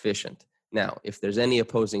so efficient. Now, if there's any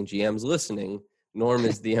opposing GMs listening, Norm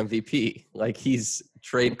is the MVP. Like, he's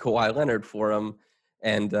trade Kawhi Leonard for him,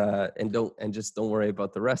 and just don't worry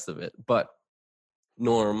about the rest of it. But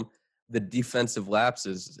Norm, the defensive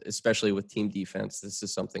lapses, especially with team defense, this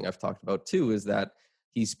is something I've talked about too, is that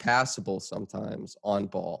he's passable sometimes on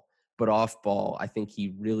ball, but off ball, I think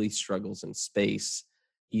he really struggles in space.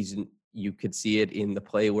 You could see it in the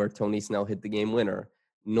play where Tony Snell hit the game winner.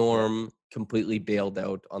 Norm completely bailed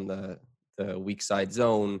out on the weak side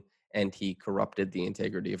zone, and he corrupted the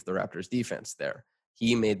integrity of the Raptors defense there.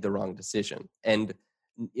 He made the wrong decision. And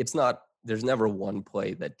there's never one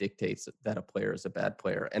play that dictates that a player is a bad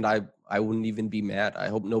player. And I wouldn't even be mad. I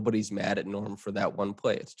hope nobody's mad at Norm for that one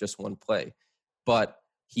play. It's just one play. But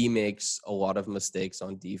he makes a lot of mistakes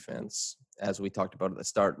on defense, as we talked about at the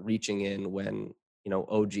start, reaching in when,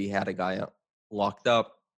 OG had a guy locked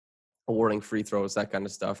up, awarding free throws, that kind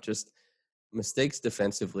of stuff. Just mistakes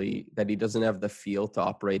defensively that he doesn't have the feel to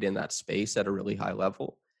operate in that space at a really high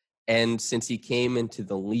level. And since he came into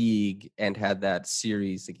the league and had that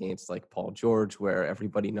series against like Paul George, where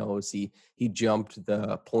everybody knows he jumped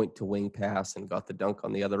the point to wing pass and got the dunk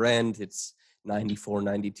on the other end, it's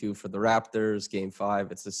 94-92 for the Raptors, game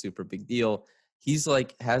 5. It's a super big deal. He's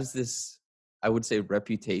has this, I would say,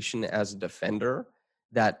 reputation as a defender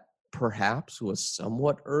that perhaps was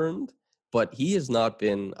somewhat earned, but he has not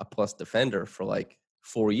been a plus defender for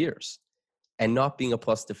 4 years. And not being a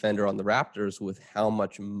plus defender on the Raptors with how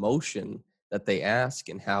much motion that they ask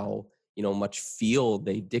and how, much feel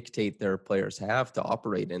they dictate their players have to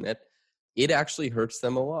operate in it, it actually hurts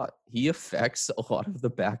them a lot. He affects a lot of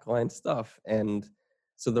the backline stuff. And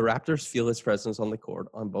so the Raptors feel his presence on the court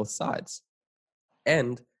on both sides.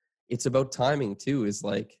 And it's about timing too, is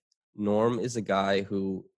Norm is a guy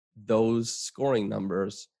who those scoring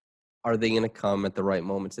numbers, are they going to come at the right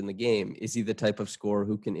moments in the game? Is he the type of scorer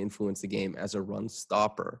who can influence the game as a run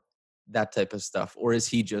stopper? That type of stuff. Or is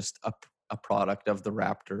he just a product of the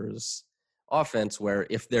Raptors offense where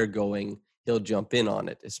if they're going, he'll jump in on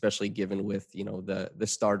it, especially given with, the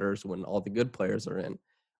starters when all the good players are in?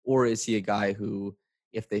 Or is he a guy who,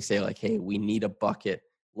 if they say hey, we need a bucket,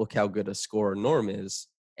 look how good a scorer Norm is,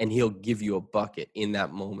 and he'll give you a bucket in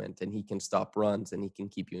that moment, and he can stop runs and he can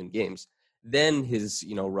keep you in games, then his,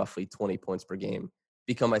 roughly 20 points per game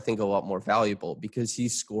become, I think, a lot more valuable because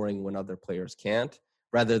he's scoring when other players can't,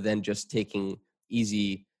 rather than just taking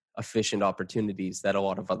easy, efficient opportunities that a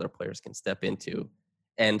lot of other players can step into.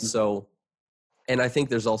 And so, and I think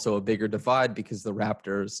there's also a bigger divide because the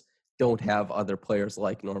Raptors don't have other players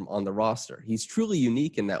like Norm on the roster. He's truly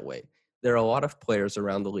unique in that way. There are a lot of players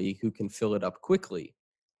around the league who can fill it up quickly,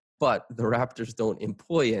 but the Raptors don't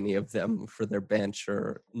employ any of them for their bench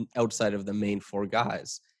or outside of the main 4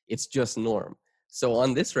 guys. It's just Norm. So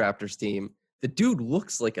on this Raptors team, the dude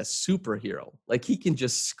looks like a superhero. He can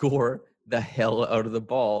just score the hell out of the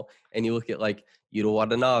ball. And you look at Yuta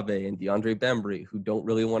Watanabe and DeAndre Bembry, who don't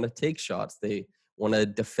really want to take shots. They want to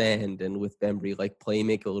defend, and with Bembry, play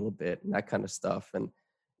make a little bit and that kind of stuff. And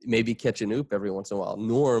maybe catch an oop every once in a while.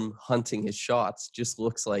 Norm hunting his shots just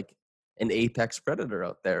looks like an apex predator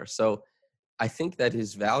out there. So I think that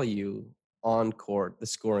his value on court, the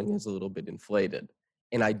scoring is a little bit inflated.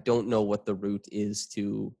 And I don't know what the route is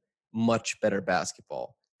to much better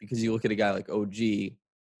basketball, because you look at a guy like OG,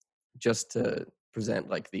 just to present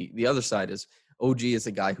like the other side is OG is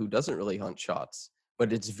a guy who doesn't really hunt shots,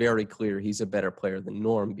 but it's very clear he's a better player than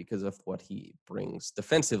Norm because of what he brings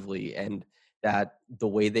defensively, and that the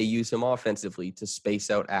way they use him offensively to space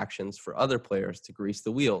out actions for other players to grease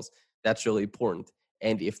the wheels, that's really important.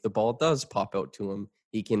 And if the ball does pop out to him,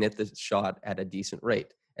 he can hit the shot at a decent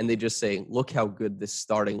rate. And they just say, look how good this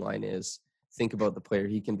starting line is. Think about the player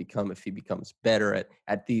he can become if he becomes better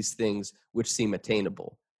at these things, which seem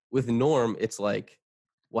attainable. With Norm, it's like,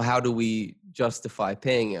 well, how do we justify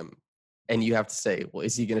paying him? And you have to say, well,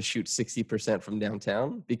 is he going to shoot 60% from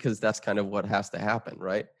downtown? Because that's kind of what has to happen,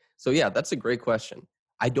 right? So, yeah, that's a great question.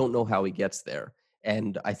 I don't know how he gets there.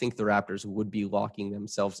 And I think the Raptors would be locking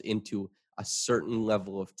themselves into a certain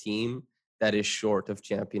level of team that is short of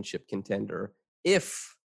championship contender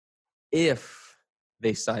if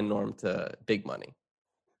they sign Norm to big money.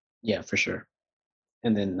 Yeah, for sure.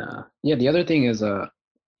 And then, the other thing is,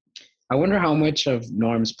 I wonder how much of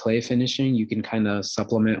Norm's play finishing you can kind of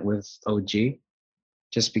supplement with OG,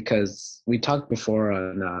 just because we talked before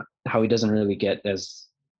on how he doesn't really get as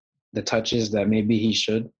the touches that maybe he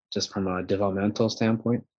should, just from a developmental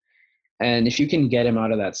standpoint. And if you can get him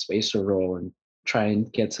out of that spacer role and try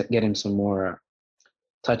and get him some more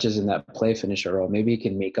touches in that play finisher role, maybe he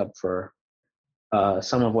can make up for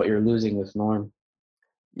some of what you're losing with Norm.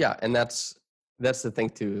 Yeah, and that's the thing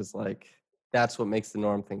too, is like, that's what makes the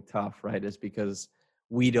Norm thing tough, right? Is because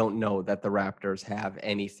we don't know that the Raptors have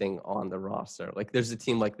anything on the roster. Like, there's a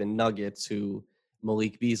team like the Nuggets who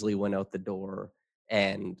Malik Beasley went out the door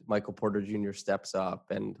and Michael Porter Jr. steps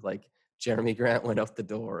up, and like Jeremy Grant went out the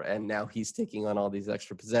door and now he's taking on all these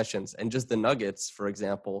extra possessions. And just the Nuggets, for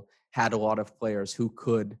example, had a lot of players who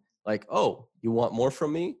could like, oh, you want more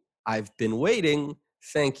from me? I've been waiting.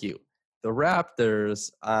 Thank you. The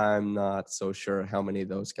Raptors, I'm not so sure how many of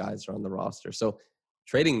those guys are on the roster. So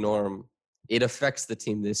trading Norm, it affects the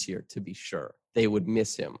team this year, to be sure. They would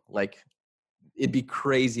miss him. Like, it'd be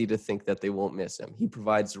crazy to think that they won't miss him. He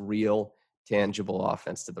provides real, tangible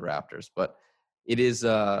offense to the Raptors. But it is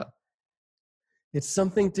it's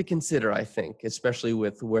something to consider, I think, especially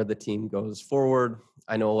with where the team goes forward.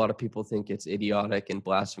 I know a lot of people think it's idiotic and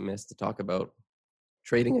blasphemous to talk about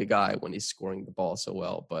trading a guy when he's scoring the ball so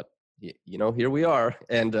well, but here we are.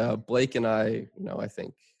 And Blake and I, I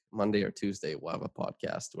think Monday or Tuesday, we'll have a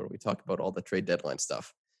podcast where we talk about all the trade deadline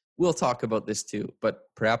stuff. We'll talk about this too, but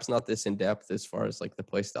perhaps not this in depth as far as like the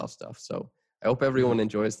play style stuff. So I hope everyone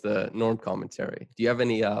enjoys the Norm commentary. Do you have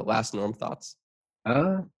any last Norm thoughts?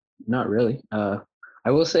 Not really. I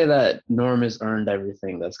will say that Norm has earned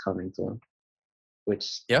everything that's coming to him,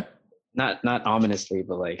 which not ominously,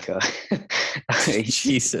 but like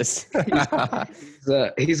Jesus.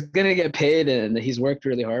 He's gonna get paid, and he's worked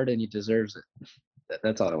really hard, and he deserves it.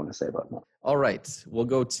 That's all I want to say about him. All right, we'll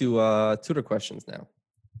go to Twitter questions now.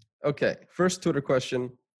 Okay, first Twitter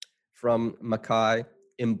question from Makai,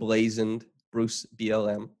 emblazoned Bruce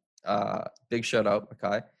BLM. Big shout out,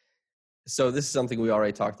 Makai. So this is something we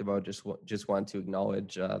already talked about. Just want to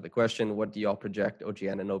acknowledge the question. What do y'all project OG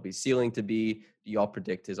Anunoby's ceiling to be? Do y'all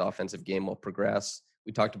predict his offensive game will progress?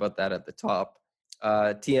 We talked about that at the top.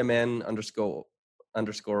 TMN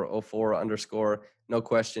 _ 04 _ no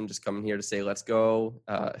question, just coming here to say let's go.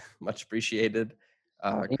 Much appreciated.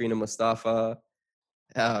 Karina Mustafa,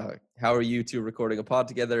 how are you two recording a pod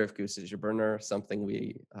together if Goose is your burner? Something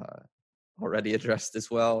we already addressed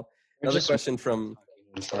as well. Another question from,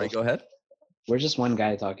 sorry, go ahead. We're just one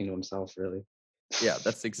guy talking to himself, really. Yeah,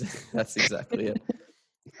 that's exactly it.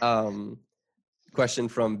 Question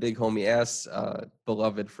from Big Homie S,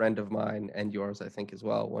 beloved friend of mine and yours, I think, as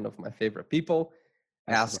well. One of my favorite people.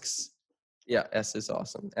 Asks, yeah, S is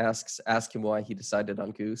awesome. Ask him why he decided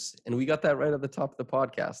on Goose. And we got that right at the top of the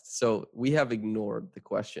podcast. So we have ignored the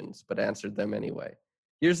questions, but answered them anyway.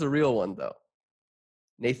 Here's the real one, though.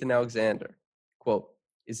 Nathan Alexander, quote,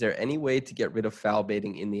 is there any way to get rid of foul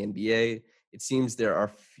baiting in the NBA? It seems there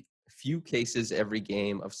are few cases every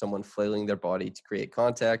game of someone flailing their body to create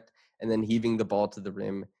contact and then heaving the ball to the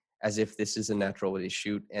rim as if this is a natural way to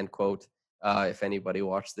shoot, end quote. If anybody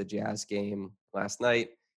watched the Jazz game last night,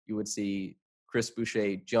 you would see Chris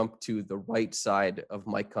Boucher jump to the right side of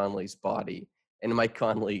Mike Conley's body, and Mike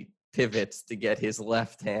Conley pivots to get his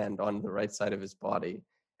left hand on the right side of his body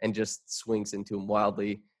and just swings into him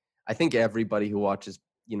wildly. I think everybody who watches,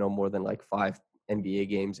 more than like 5 NBA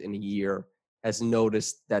games in a year has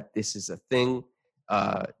noticed that this is a thing.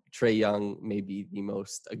 Trae Young may be the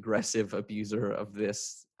most aggressive abuser of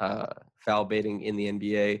this foul baiting in the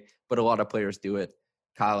NBA, but a lot of players do it.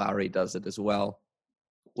 Kyle Lowry does it as well.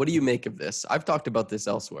 What do you make of this? I've talked about this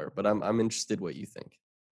elsewhere, but I'm interested what you think.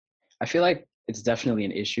 I feel like it's definitely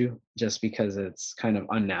an issue just because it's kind of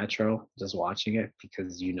unnatural just watching it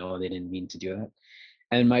because they didn't mean to do that.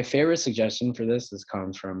 And my favorite suggestion for this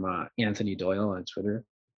comes from Anthony Doyle on Twitter,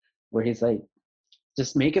 where he's like,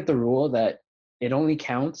 just make it the rule that it only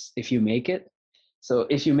counts if you make it. So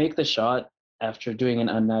if you make the shot after doing an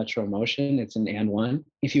unnatural motion, it's an and one.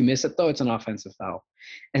 If you miss it, though, it's an offensive foul.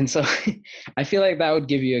 And so I feel like that would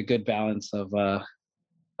give you a good balance of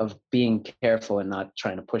being careful and not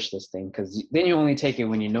trying to push this thing, because then you only take it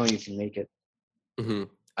when you know you can make it. Mm-hmm.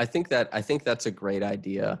 I think that's a great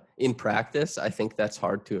idea. In practice, I think that's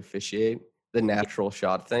hard to officiate, the natural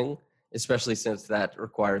shot thing, especially since that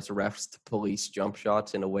requires refs to police jump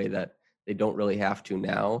shots in a way that they don't really have to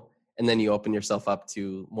now. And then you open yourself up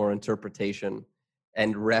to more interpretation,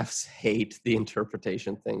 and refs hate the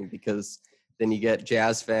interpretation thing, because then you get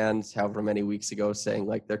Jazz fans however many weeks ago saying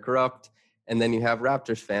like they're corrupt, and then you have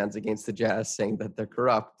Raptors fans against the Jazz saying that they're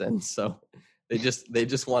corrupt. And so they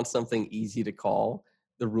just want something easy to call.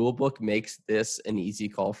 The rule book makes this an easy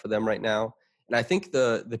call for them right now. And I think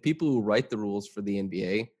the people who write the rules for the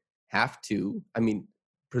NBA have to, I mean,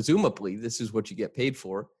 presumably this is what you get paid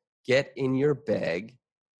for, get in your bag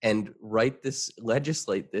and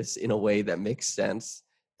legislate this in a way that makes sense,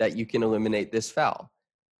 that you can eliminate this foul.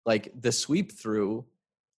 Like the sweep through,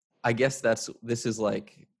 I guess this is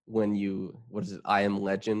like when I Am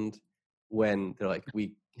Legend, when they're like,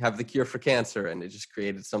 we have the cure for cancer, and it just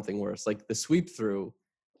created something worse. Like the sweep through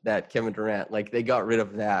that Kevin Durant, like they got rid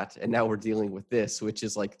of that, and now we're dealing with this, which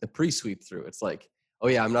is like the pre-sweep through. It's like, oh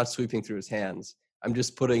yeah, I'm not sweeping through his hands. I'm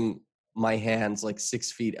just putting my hands like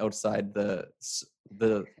 6 feet outside the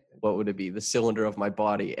what would it be, the cylinder of my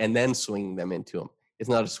body, and then swinging them into him. It's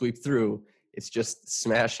not a sweep through. It's just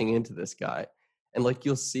smashing into this guy. And like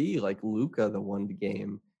you'll see, like Luka, the one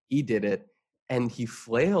game, he did it, and he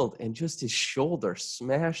flailed, and just his shoulder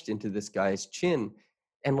smashed into this guy's chin.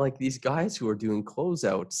 And like these guys who are doing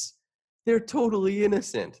closeouts, they're totally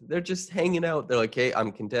innocent. They're just hanging out. They're like, hey,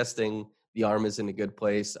 I'm contesting. The arm is in a good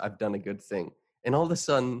place. I've done a good thing. And all of a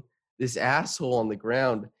sudden, this asshole on the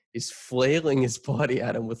ground is flailing his body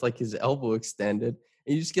at him with like his elbow extended,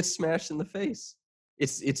 and you just get smashed in the face.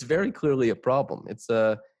 It's very clearly a problem.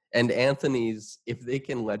 And Anthony's, if they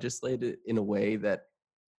can legislate it in a way that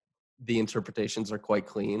the interpretations are quite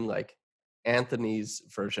clean, like Anthony's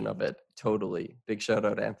version of it, totally. Big shout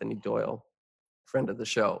out Anthony Doyle, friend of the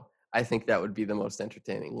show. I think that would be the most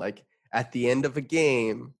entertaining. Like at the end of a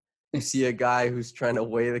game, you see a guy who's trying to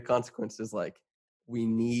weigh the consequences, like, we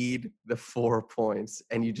need the 4 points,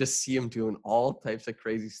 and you just see him doing all types of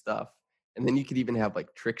crazy stuff. And then you could even have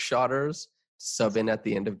like trick shotters sub in at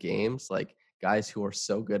the end of games, like guys who are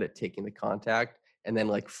so good at taking the contact and then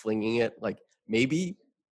like flinging it. Like maybe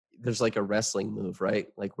there's like a wrestling move, right?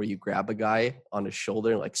 Like where you grab a guy on his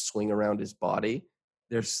shoulder and like swing around his body.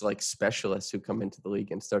 There's like specialists who come into the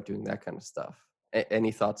league and start doing that kind of stuff.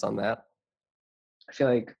 Any thoughts on that? I feel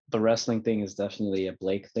like the wrestling thing is definitely a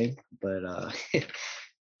Blake thing, but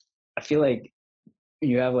I feel like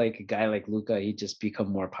you have like a guy like Luka, he just become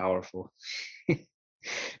more powerful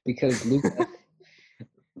because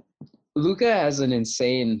Luka has an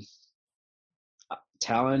insane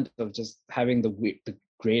talent of just having the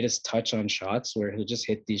greatest touch on shots, where he'll just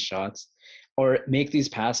hit these shots or make these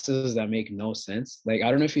passes that make no sense. Like, I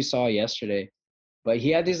don't know if you saw yesterday, but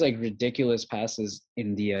he had these like ridiculous passes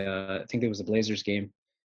in the I think it was the Blazers game,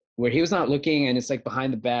 where he was not looking and it's like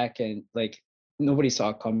behind the back and like nobody saw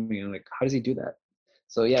it coming. I'm like, how does he do that?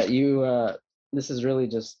 So yeah, this is really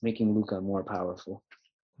just making Luka more powerful.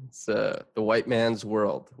 It's the white man's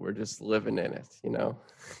world. We're just living in it, you know?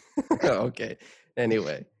 Okay.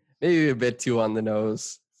 Anyway, maybe a bit too on the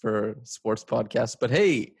nose for sports podcasts, but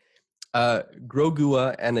hey,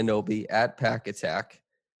 Grogua Ananobi at Pack Attack,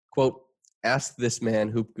 quote, ask this man,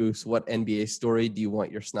 Hoop Goose, what NBA story do you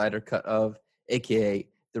want your Snyder cut of, aka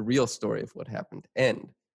the real story of what happened, and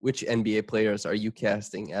which NBA players are you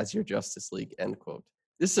casting as your Justice League, end quote.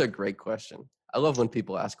 This is a great question. I love when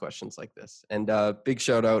people ask questions like this. And big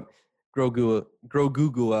shout out,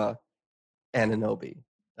 Grogugua Ananobi,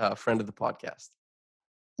 friend of the podcast.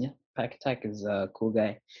 Yeah, Pack Attack is a cool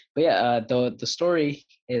guy. But yeah, the story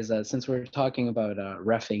is, since we're talking about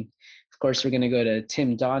reffing, of course we're going to go to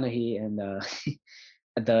Tim Donaghy and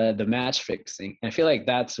the match fixing. And I feel like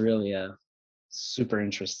that's really super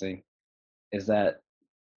interesting, is that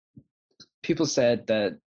people said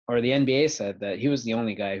that, or the NBA said that he was the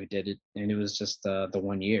only guy who did it, and it was just the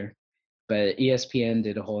 1 year. But ESPN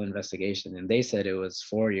did a whole investigation, and they said it was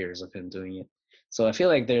 4 years of him doing it. So I feel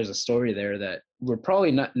like there's a story there that we're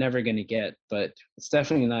probably never going to get, but it's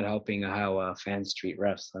definitely not helping how fans treat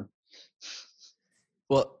refs. Huh?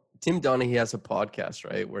 Well, Tim Donaghy has a podcast,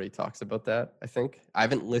 right, where he talks about that, I think. I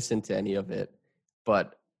haven't listened to any of it,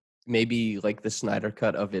 but maybe like the Snyder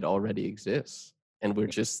cut of it already exists, and we're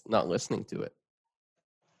just not listening to it.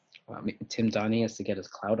 Well, I mean, Tim Donaghy has to get his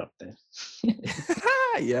clout up there.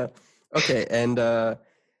 Yeah. Okay, and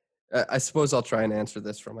I suppose I'll try and answer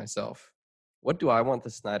this for myself. What do I want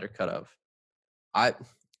the Snyder cut of?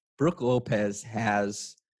 Brook Lopez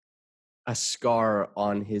has a scar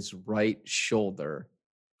on his right shoulder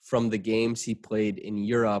from the games he played in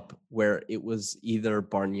Europe, where it was either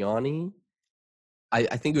Bargnani, I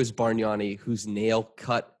think it was Bargnani, whose nail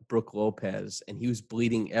cut Brook Lopez, and he was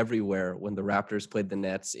bleeding everywhere when the Raptors played the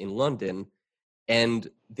Nets in London. And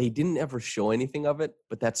they didn't ever show anything of it,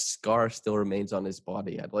 but that scar still remains on his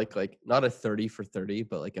body. I'd like not a 30 for 30,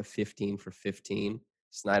 but like a 15 for 15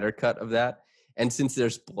 Snyder cut of that. And since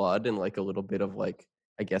there's blood and like a little bit of like,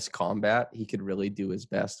 I guess, combat, he could really do his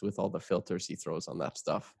best with all the filters he throws on that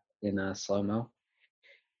stuff. In slow-mo.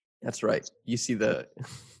 That's right. You see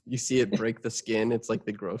it break the skin. It's like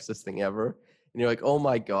the grossest thing ever. And you're like, oh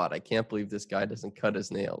my God, I can't believe this guy doesn't cut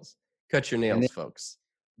his nails. Cut your nails, folks.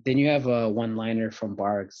 Then you have a one-liner from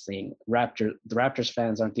Barg saying, the Raptors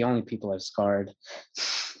fans aren't the only people I've scarred.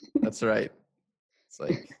 That's right. It's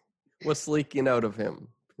like, what's leaking out of him?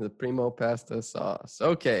 The primo pasta sauce.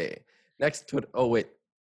 Okay. Next. Oh, wait.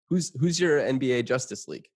 Who's your NBA Justice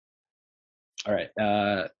League? All right.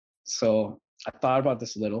 So I thought about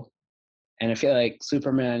this a little, and I feel like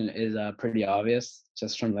Superman is pretty obvious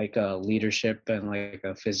just from like a leadership and like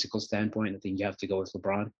a physical standpoint. I think you have to go with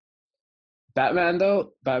LeBron. Batman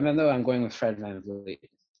though, I'm going with Fred VanVleet.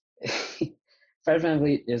 Fred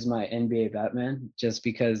VanVleet is my NBA Batman just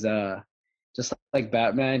because just like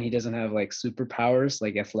Batman, he doesn't have like superpowers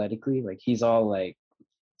like athletically. Like he's all like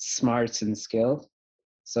smarts and skill.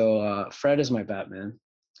 So Fred is my Batman.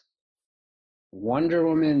 Wonder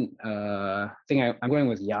Woman, I think I'm going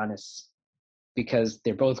with Giannis because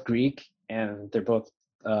they're both Greek and they're both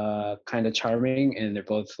kind of charming and they're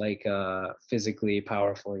both like physically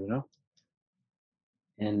powerful, you know.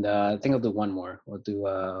 And I think I'll do one more. We'll do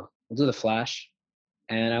the Flash,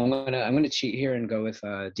 and I'm gonna cheat here and go with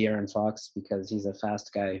De'Aaron Fox because he's a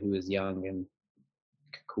fast guy who is young and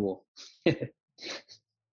cool.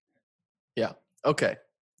 Yeah. Okay.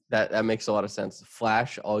 That makes a lot of sense.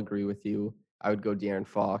 Flash, I'll agree with you. I would go De'Aaron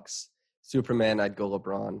Fox. Superman, I'd go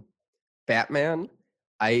LeBron. Batman,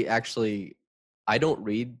 I don't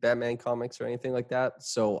read Batman comics or anything like that.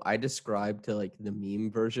 So I describe to like the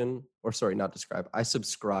meme version, or sorry, not describe. I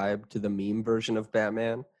subscribe to the meme version of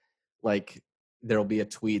Batman. Like there'll be a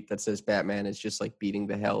tweet that says Batman is just like beating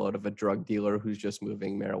the hell out of a drug dealer who's just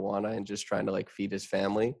moving marijuana and just trying to like feed his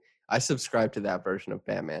family. I subscribe to that version of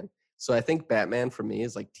Batman. So I think Batman for me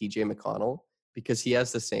is like TJ McConnell because he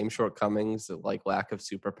has the same shortcomings, like lack of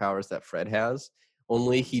superpowers that Fred has.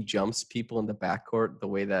 Only he jumps people in the backcourt the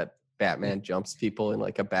way that Batman jumps people in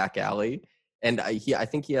like a back alley. And I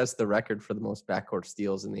think he has the record for the most backcourt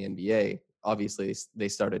steals in the NBA. Obviously, they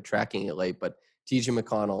started tracking it late, but TJ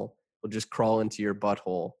McConnell will just crawl into your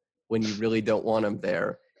butthole when you really don't want him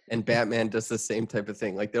there. And Batman does the same type of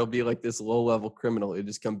thing. Like there'll be like this low-level criminal who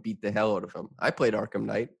just come beat the hell out of him. I played Arkham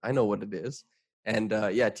Knight. I know what it is. And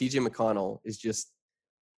TJ McConnell is just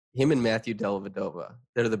him and Matthew Dellavedova.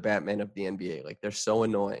 They're the Batman of the NBA. Like they're so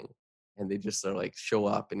annoying. And they just are like show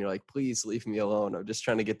up and you're like, please leave me alone. I'm just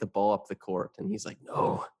trying to get the ball up the court. And he's like,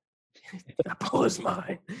 no, that ball is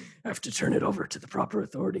mine. I have to turn it over to the proper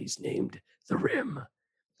authorities named the Rim.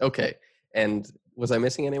 Okay. And was I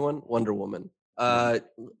missing anyone? Wonder Woman.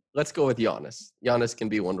 Let's go with Giannis. Giannis can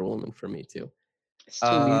be Wonder Woman for me too.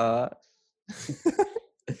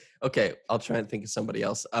 Okay, I'll try and think of somebody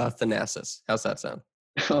else. Thanasis. How's that sound?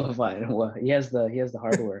 Oh, fine. Well, he has the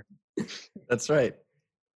hardware. That's right.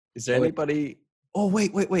 Is there anybody? Oh,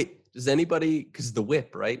 wait. Does anybody? Because the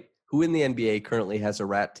Whip, right? Who in the NBA currently has a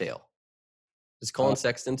rat tail? Does Colin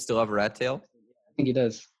Sexton still have a rat tail? I think he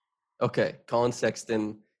does. Okay, Colin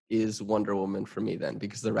Sexton is Wonder Woman for me then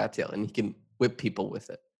because of the rat tail, and he can whip people with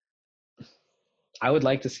it. I would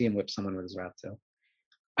like to see him whip someone with his rat tail.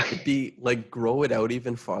 It'd be like grow it out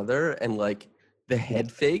even farther, and like the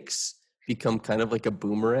head fakes become kind of like a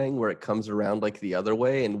boomerang where it comes around like the other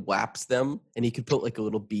way and whaps them, and he could put like a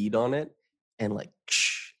little bead on it and like,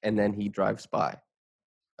 and then he drives by.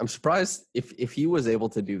 I'm surprised if he was able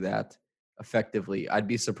to do that. effectively. I'd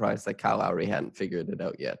be surprised that Kyle Lowry hadn't figured it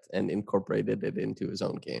out yet and incorporated it into his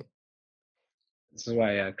own game. This is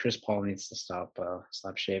why Chris Paul needs to stop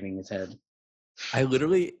shaving his head.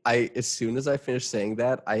 As soon as I finished saying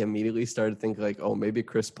that, I immediately started thinking like, oh, maybe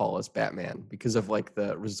Chris Paul is Batman because of like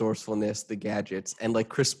the resourcefulness, the gadgets, and like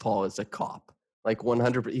Chris Paul is a cop. Like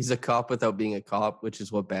 100%, he's a cop without being a cop, which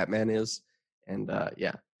is what Batman is. And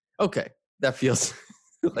yeah, okay, that feels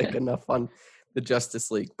like enough on the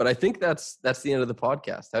Justice League. But I think that's the end of the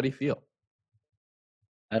podcast. How do you feel?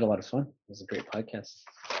 I had a lot of fun. It was a great podcast.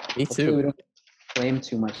 Me too. We don't blame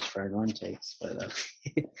too much for our Norm takes, but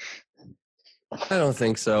I don't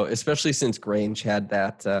think so, especially since Grange had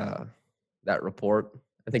that report.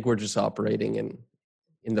 I think we're just operating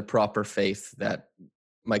in the proper faith that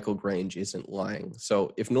Michael Grange isn't lying.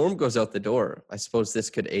 So if Norm goes out the door, I suppose this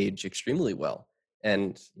could age extremely well.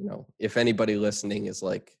 And, you know, if anybody listening is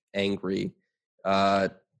like angry,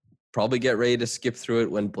 probably get ready to skip through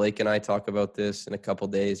it when Blake and I talk about this in a couple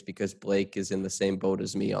days, because Blake is in the same boat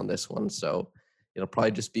as me on this one. So it'll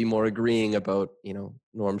probably just be more agreeing about, you know,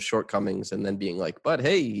 Norm's shortcomings and then being like, but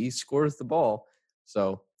hey, he scores the ball.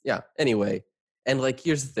 So yeah, anyway. And like,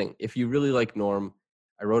 here's the thing. If you really like Norm,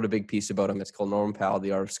 I wrote a big piece about him. It's called Norm Powell,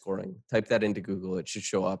 The Art of Scoring. Type that into Google. It should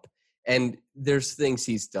show up. And there's things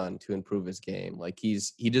he's done to improve his game. Like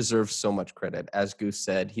he deserves so much credit. As Goose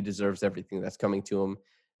said, he deserves everything that's coming to him.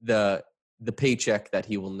 The paycheck that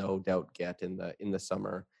he will no doubt get in the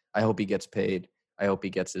summer. I hope he gets paid. I hope he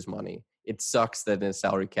gets his money. It sucks that in a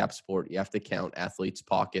salary cap sport, you have to count athletes'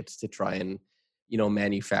 pockets to try and, you know,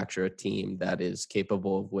 manufacture a team that is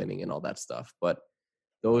capable of winning and all that stuff. But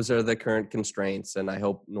those are the current constraints, and I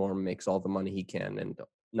hope Norm makes all the money he can, and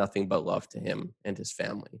nothing but love to him and his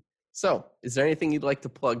family. So, is there anything you'd like to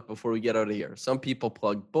plug before we get out of here? Some people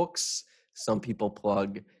plug books, some people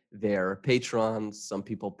plug their patrons, some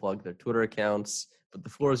people plug their Twitter accounts, but the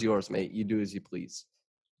floor is yours, mate. You do as you please.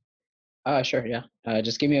 Sure, yeah.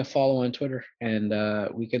 Just give me a follow on Twitter, and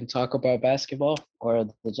we can talk about basketball or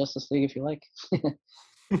the Justice League if you like.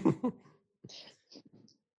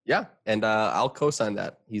 Yeah, and I'll co-sign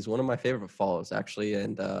that. He's one of my favorite follows, actually,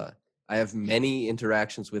 and I have many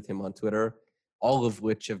interactions with him on Twitter, all of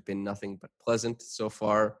which have been nothing but pleasant so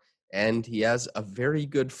far, and he has a very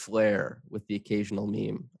good flair with the occasional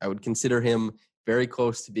meme. I would consider him very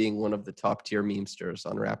close to being one of the top-tier memesters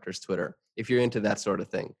on Raptors Twitter, if you're into that sort of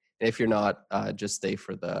thing. And if you're not, just stay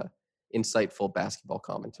for the insightful basketball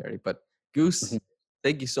commentary. But Goose,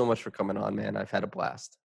 thank you so much for coming on, man. I've had a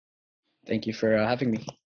blast. Thank you for having me.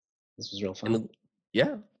 This was real fun. And,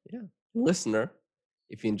 yeah. Listener,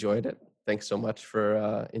 if you enjoyed it, thanks so much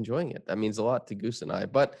for enjoying it. That means a lot to Goose and I.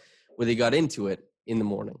 But whether you got into it in the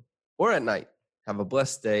morning or at night, have a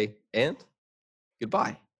blessed day and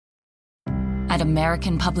goodbye. At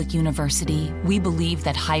American Public University, we believe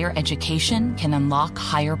that higher education can unlock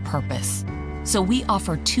higher purpose. So we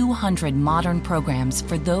offer 200 modern programs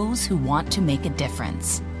for those who want to make a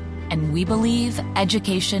difference. And we believe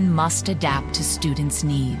education must adapt to students'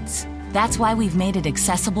 needs. That's why we've made it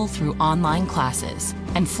accessible through online classes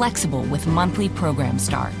and flexible with monthly program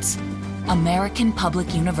starts. American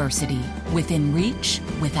Public University, within reach,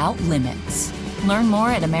 without limits. Learn more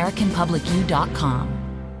at AmericanPublicU.com.